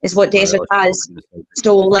Dessers has.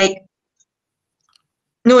 So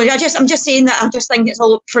no, I'm just saying that I just think it's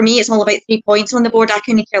all, for me, it's all about 3 points on the board. I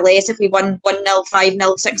couldn't care less if we won 1-0, 5-0,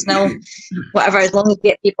 6-0, whatever, as long as we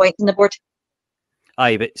get 3 points on the board.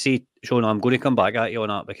 Aye, but see, Shona, I'm going to come back at you on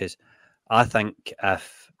that because I think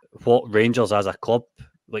if what Rangers as a club,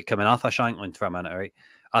 like coming off of Shankland for a minute, right?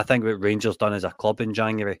 I think what Rangers done as a club in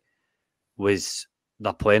January was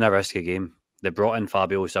they're playing a risky game. They brought in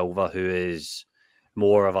Fabio Silva, who is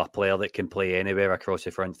more of a player that can play anywhere across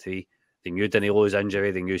the front three. They knew Danilo's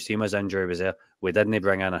injury, they knew Sima's injury was there. We didn't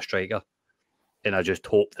bring in a striker. And I just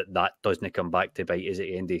hope that doesn't come back to bite us at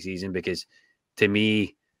the end of the season because to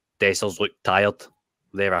me, Dessers looked tired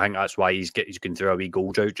there. I think that's why he's going through a wee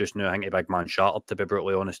goal drought just now. I think the big man shut up, to be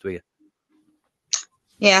brutally honest with you.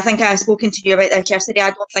 Yeah, I think I've spoken to you about that yesterday.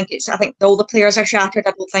 I think all the players are shattered.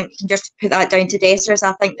 I don't think you can just put that down to Dessers.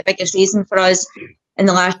 I think the biggest reason for us in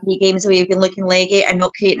the last 3 games we've been looking leggy and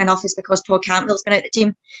not creating enough is because Todd Cantwell's been out the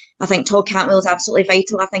team. I think Todd Cantwell is absolutely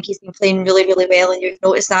vital. I think he's been playing really, really well, and you've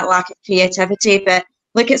noticed that lack of creativity. But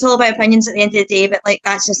look, it's all about opinions at the end of the day, but like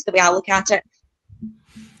that's just the way I look at it.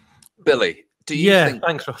 Billy, do you think...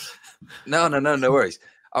 Thanks, Ross. No worries.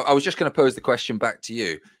 I was just going to pose the question back to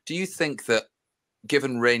you. Do you think that,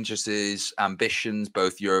 given Rangers' ambitions,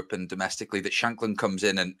 both Europe and domestically, that Shankland comes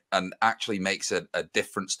in and actually makes a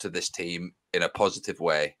difference to this team in a positive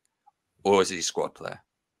way? Or is he a squad player?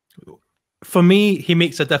 For me, he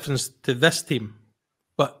makes a difference to this team,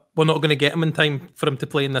 but we're not going to get him in time for him to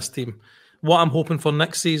play in this team. What I'm hoping for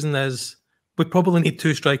next season is we probably need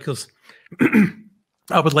 2 strikers.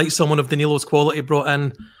 I would like someone of Danilo's quality brought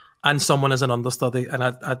in and someone as an understudy. And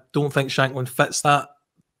I don't think Shankland fits that,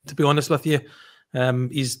 to be honest with you.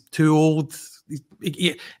 He's too old.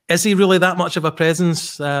 Is he really that much of a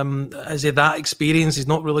presence? Is he that experienced? He's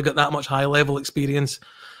not really got that much high-level experience.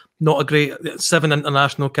 Not a great 7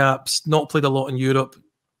 international caps, not played a lot in Europe.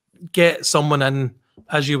 Get someone in,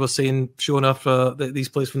 as you were saying, Shona, for these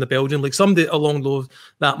players from the Belgian league, somebody along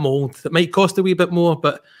that mould that might cost a wee bit more,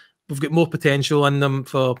 but we've got more potential in them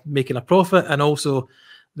for making a profit, and also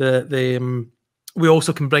we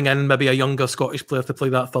also can bring in maybe a younger Scottish player to play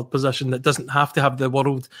that third position that doesn't have to have the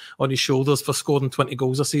world on his shoulders for scoring 20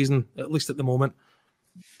 goals a season, at least at the moment.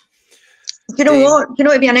 Do you know what? Do you know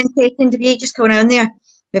what would be an interesting debate just going on there?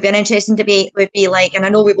 Maybe an interesting debate would be like, and I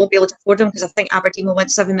know we won't be able to afford them because I think Aberdeen will win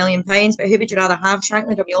 £7 million, but who would you rather have,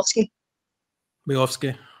 Shankland or Miovski?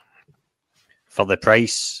 Miovski. For the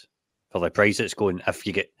price it's going, if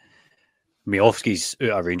you get Miovski's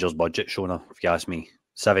out of Rangers' budget, Shona, if you ask me.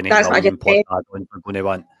 7-8 million plus add-ons we're going to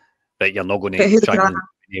want, but you're not going to.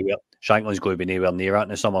 Shankland's going to be nowhere near that in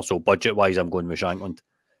the summer. So budget-wise, I'm going with Shankland.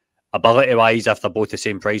 Ability-wise, if they're both the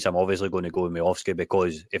same price, I'm obviously going to go with Miovski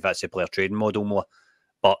because if that's a player trading model more.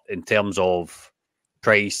 But in terms of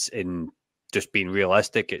price and just being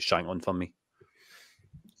realistic, it's Shankland for me.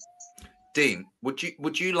 Dean,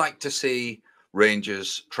 would you like to see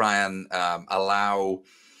Rangers try and allow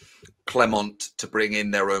Clement to bring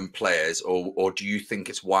in their own players, or do you think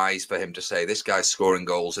it's wise for him to say, this guy's scoring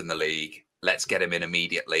goals in the league, let's get him in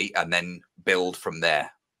immediately and then build from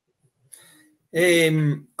there?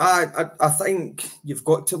 I think you've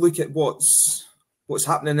got to look at what's what's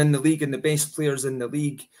happening in the league and the best players in the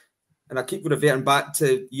league. And I keep reverting back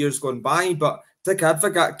to years gone by, but Dick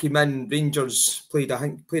Advocat came in, Rangers played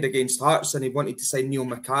against Hearts, and he wanted to sign Neil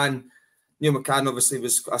McCann. Neil McCann obviously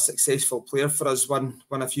was a successful player for us, won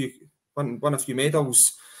a few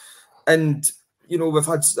medals. And, you know, we've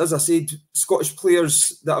had, as I said, Scottish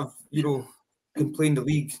players that have, you know, can play in the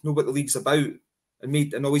league, know what the league's about,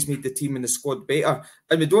 and always made the team and the squad better.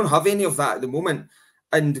 And we don't have any of that at the moment.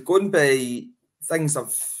 And going by things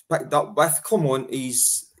I've picked up with Clement,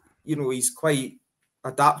 he's quite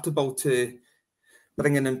adaptable to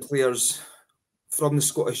bringing in players from the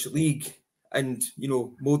Scottish League and, you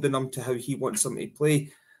know, moulding them to how he wants them to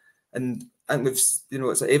play. And we've, you know,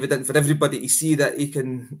 it's evident for everybody to see that he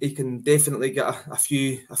can definitely get a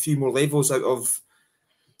few more levels out of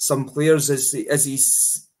some players as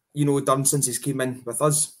he's, you know, done since he's came in with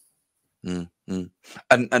us. Mm-hmm.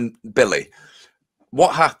 And Billy,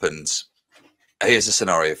 what happens? Here's a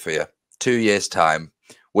scenario for you. 2 years' time,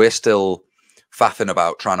 we're still faffing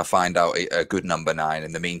about trying to find out a good number 9.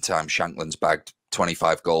 In the meantime, Shankland's bagged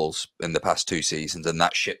 25 goals in the past 2 seasons, and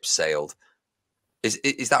that ship sailed.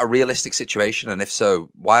 Is that a realistic situation? And if so,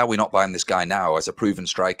 why are we not buying this guy now as a proven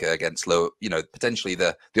striker against low, you know, potentially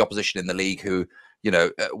the opposition in the league who, you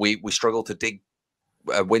know, we struggle to dig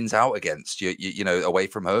wins out against, you know, away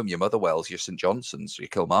from home, your Motherwells, your St Johnsons, your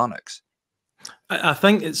Kilmarnocks? I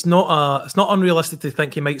think it's not unrealistic to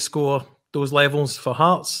think he might score those levels for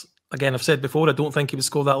Hearts. Again, I've said before, I don't think he would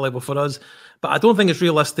score that level for us, but I don't think it's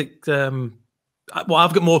realistic. Well,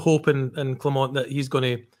 I've got more hope in Clement that he's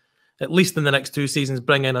going to, at least in the next 2 seasons,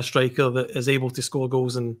 bring in a striker that is able to score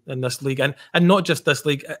goals in this league, and not just this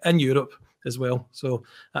league, in Europe as well. So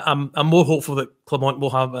I'm more hopeful that Clement will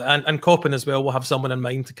have, and Coppin as well, will have someone in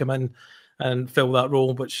mind to come in and fill that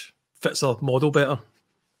role, which fits our model better.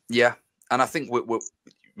 Yeah, and I think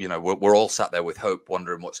we're all sat there with hope,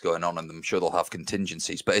 wondering what's going on, and I'm sure they'll have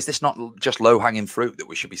contingencies. But is this not just low-hanging fruit that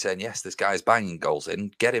we should be saying, yes, this guy's banging goals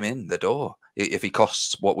in, get him in the door if he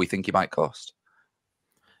costs what we think he might cost?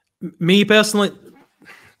 Me personally,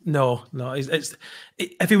 no. It's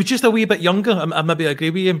if he was just a wee bit younger, I maybe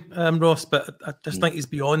agree with you, Ross. But I just think he's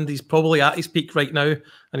beyond. He's probably at his peak right now,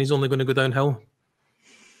 and he's only going to go downhill.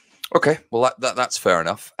 Okay, well that's fair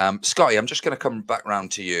enough. Scotty, I'm just going to come back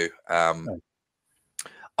round to you.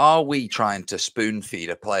 Are we trying to spoon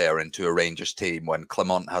feed a player into a Rangers team when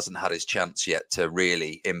Clement hasn't had his chance yet to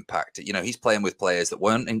really impact it? You know, he's playing with players that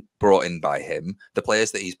weren't brought in by him. The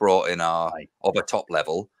players that he's brought in are of a top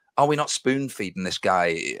level. Are we not spoon feeding this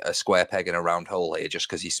guy a square peg in a round hole here just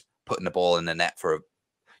because he's putting the ball in the net for,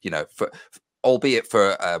 albeit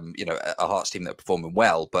for a Hearts team that are performing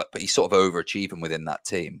well, but he's sort of overachieving within that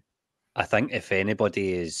team? I think if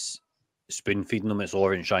anybody is spoon feeding them, it's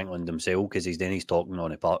Lawrence Shankland himself, because he's talking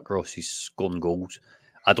on the park, Ross. He's scoring goals.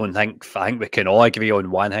 I think we can all agree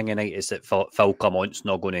on one thing tonight, is that Phil Clement's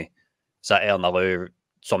not going to sit there and allow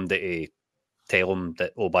somebody to tell him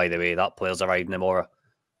that, oh, by the way, that player's arriving tomorrow.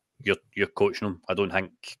 You're coaching him. I don't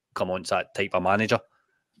think Clement's that type of manager.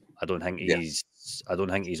 I don't think he's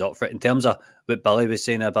up for it. In terms of what Billy was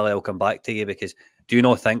saying, Billy, I'll come back to you, because do you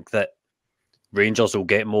not think that Rangers will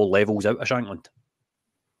get more levels out of Shankland?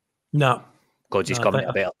 No. Because he's coming to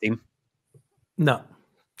a better team? No.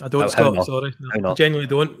 I don't, Scott. Sorry. No, I genuinely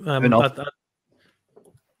don't.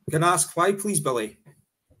 Can I ask why, please, Billy?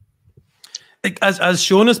 As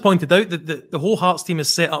Sean has pointed out, the whole Hearts team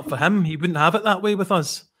is set up for him. He wouldn't have it that way with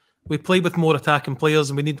us. We play with more attacking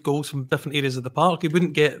players and we need goals from different areas of the park. He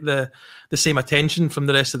wouldn't get the same attention from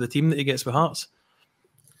the rest of the team that he gets with Hearts.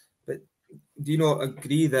 But do you not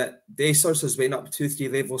agree that Dessers has went up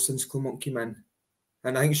 2-3 levels since Clement came in?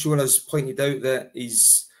 And I think Sean has pointed out that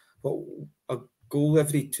he's a goal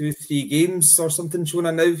every 2-3 games or something,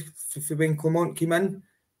 Sean, now for when Clement came in.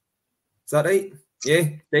 Is that right? Yeah.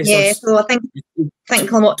 Dessers. Yeah, so I think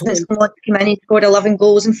Clement, since Clement came in, he scored 11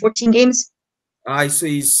 goals in 14 games. Aye,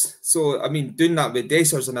 so I mean, doing that with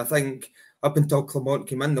Dessers, and I think up until Clement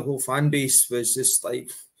came in, the whole fan base was just like,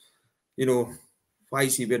 you know, why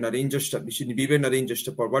is he wearing a Rangers strip? He shouldn't be wearing a Rangers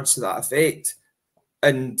strip, or words to that effect.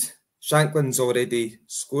 And Shankland's already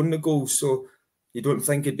scoring the goals, so you don't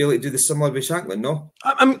think he'd be able to do the similar with Shankland, no?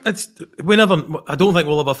 I don't think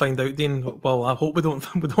we'll ever find out, Dean. Well, I hope we don't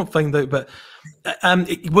find out, but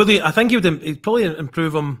I think he'd probably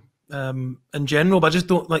improve him in general, but I just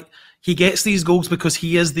don't like, he gets these goals because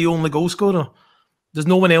he is the only goal scorer. There's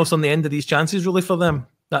no one else on the end of these chances really for them.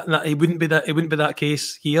 That it wouldn't be that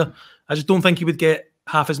case here. I just don't think he would get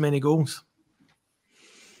half as many goals.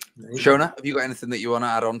 Shona, have you got anything that you want to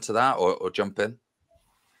add on to that, or jump in?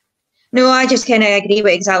 No, I just kind of agree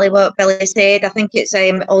with exactly what Billy said. I think it's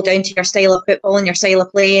all down to your style of football and your style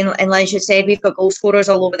of play. And as you said, we've got goal scorers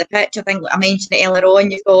all over the pitch. I think I mentioned it earlier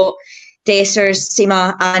on. You've got Dessers,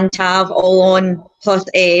 Sima and Tav all on plus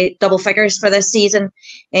double figures for this season.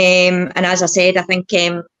 And as I said, I think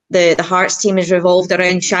the Hearts team is revolved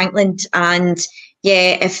around Shankland. And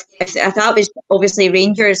yeah, if that was obviously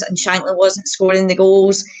Rangers and Shankland wasn't scoring the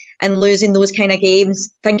goals and losing those kind of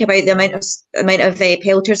games, think about the amount of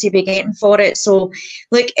pelters he'd be getting for it. So,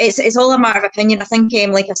 look, it's all a matter of opinion. I think,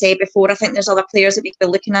 like I said before, I think there's other players that we could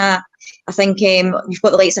be looking at. I think you've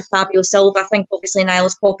got the likes of Fabio Silva. I think obviously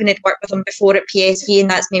Niles Poppin had worked with him before at PSV,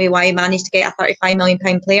 and that's maybe why he managed to get a £35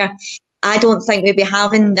 million player. I don't think we'd be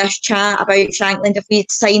having this chat about Shankland if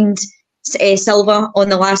we'd signed Silva on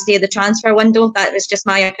the last day of the transfer window. That was just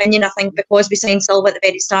my opinion. I think because we signed Silva at the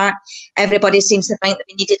very start, everybody seems to think that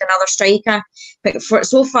we needed another striker. But for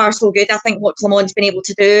so far, so good. I think what Clement's been able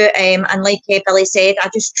to do, and like Billy said,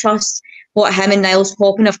 I just trust what him and Niles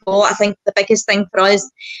Poppin have got. I think the biggest thing for us,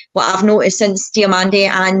 what I've noticed since Diomande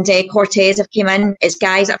and Cortez have came in, is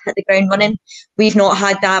guys that have hit the ground running. We've not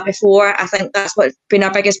had that before. I think that's what's been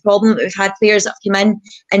our biggest problem. We've had players that have come in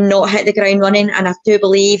and not hit the ground running. And I do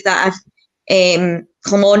believe that if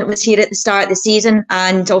Clement was here at the start of the season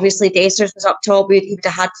and obviously Dessers was up top, he would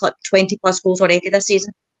have had 20 plus goals already this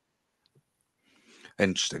season.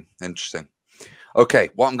 Interesting. Okay,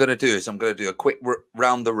 what I'm going to do is I'm going to do a quick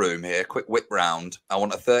round the room here, quick whip round. I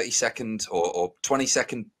want a 30-second or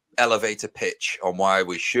 20-second elevator pitch on why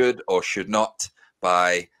we should or should not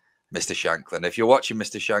buy Mr. Shankland. If you're watching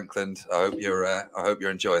Mr. Shankland, I hope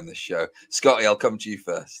you're enjoying this show. Scotty, I'll come to you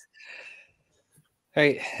first.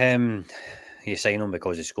 Right, you sign him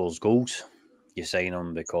because he scores goals. You sign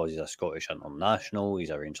him because he's a Scottish international. He's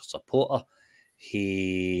a Rangers supporter.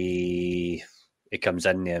 He comes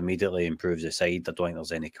in, he immediately improves the side. I don't think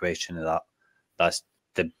there's any question of that. That's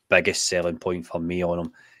the biggest selling point for me on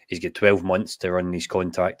him. He's got 12 months to run his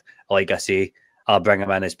contract. Like I say, I'll bring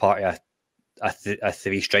him in as part of a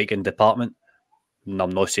three striking department. And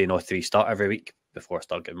I'm not saying all three start every week before I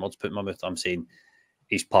start getting words put in my mouth. I'm saying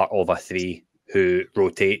he's part of a three who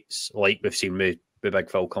rotates, like we've seen with Big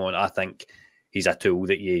Phil come on. I think he's a tool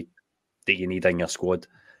that you need in your squad.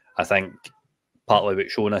 I think partly what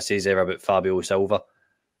Shona says there about Fabio Silva,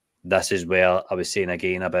 this is where I was saying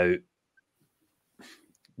again about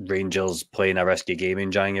Rangers playing a risky game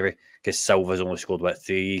in January, because Silva's only scored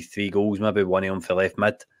three goals, maybe one of them for left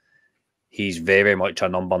mid. He's very much a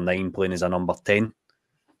number 9 playing as a number 10.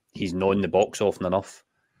 He's not in the box often enough.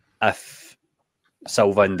 If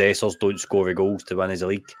Silva and Dessers don't score the goals to win as a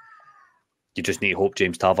league, you just need to hope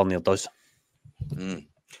James Tavernier does.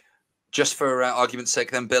 Just for argument's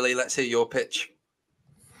sake then, Billy, let's hear your pitch.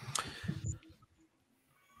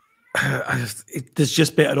 There's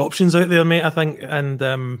just better options out there, mate, I think. And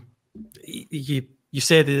you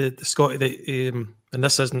said the Scotty that, and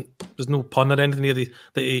this isn't, there's no pun or anything here,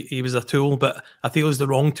 that he was a tool, but I feel he's the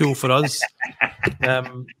wrong tool for us.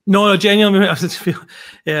 No, genuinely, I just feel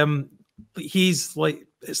he's like,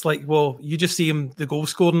 it's like, well, you just see him, the goal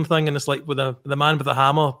scoring thing, and it's like with the man with the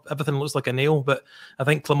hammer, everything looks like a nail. But I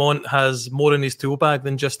think Clement has more in his tool bag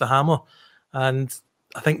than just a hammer. And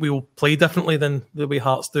I think we will play differently than the way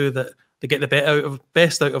Hearts do, that they get the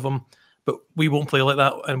best out of him, but we won't play like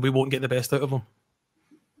that and we won't get the best out of him.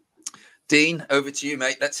 Dean, over to you,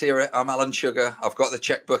 mate. Let's hear it. I'm Alan Sugar. I've got the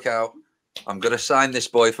checkbook out. I'm going to sign this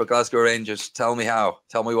boy for Glasgow Rangers. Tell me how.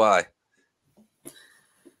 Tell me why.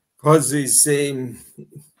 Because he's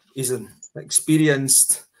an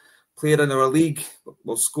experienced player in our league.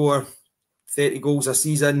 Will score 30 goals a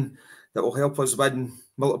season. That will help us win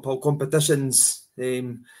multiple competitions.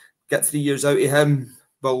 Get 3 years out of him.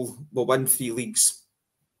 We'll win 3 leagues.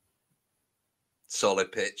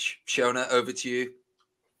 Solid pitch. Shona, over to you.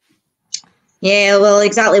 Yeah, well,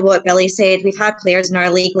 exactly what Billy said. We've had players in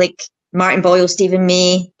our league like Martin Boyle, Stephen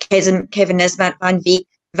May, Kevin Nisbet, Van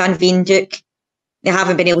Veen Duke. They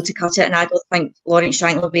haven't been able to cut it, and I don't think Lawrence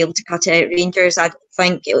Shankland will be able to cut it at Rangers. I don't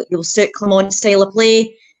think it'll suit Clement's style of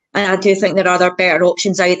play, and I do think there are other better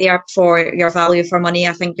options out there for your value for money.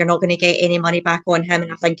 I think you're not going to get any money back on him,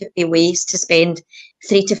 and I think it'd be a waste to spend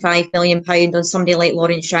 £3 to £5 million on somebody like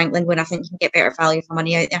Lawrence Shankland when I think you can get better value for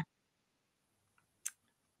money out there.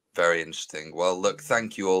 Very interesting. Well, look,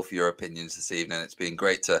 thank you all for your opinions this evening. It's been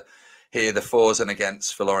great to hear the fors and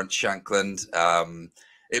against for Lawrence Shankland.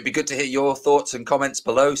 It'd be good to hear your thoughts and comments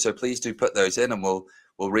below, so please do put those in, and we'll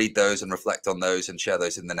read those and reflect on those and share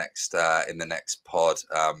those in the next pod.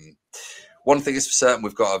 One thing is for certain,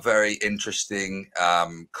 we've got a very interesting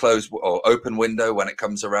close or open window when it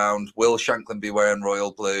comes around. Will Shankland be wearing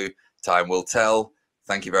royal blue? Time will tell.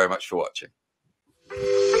 Thank you very much for watching.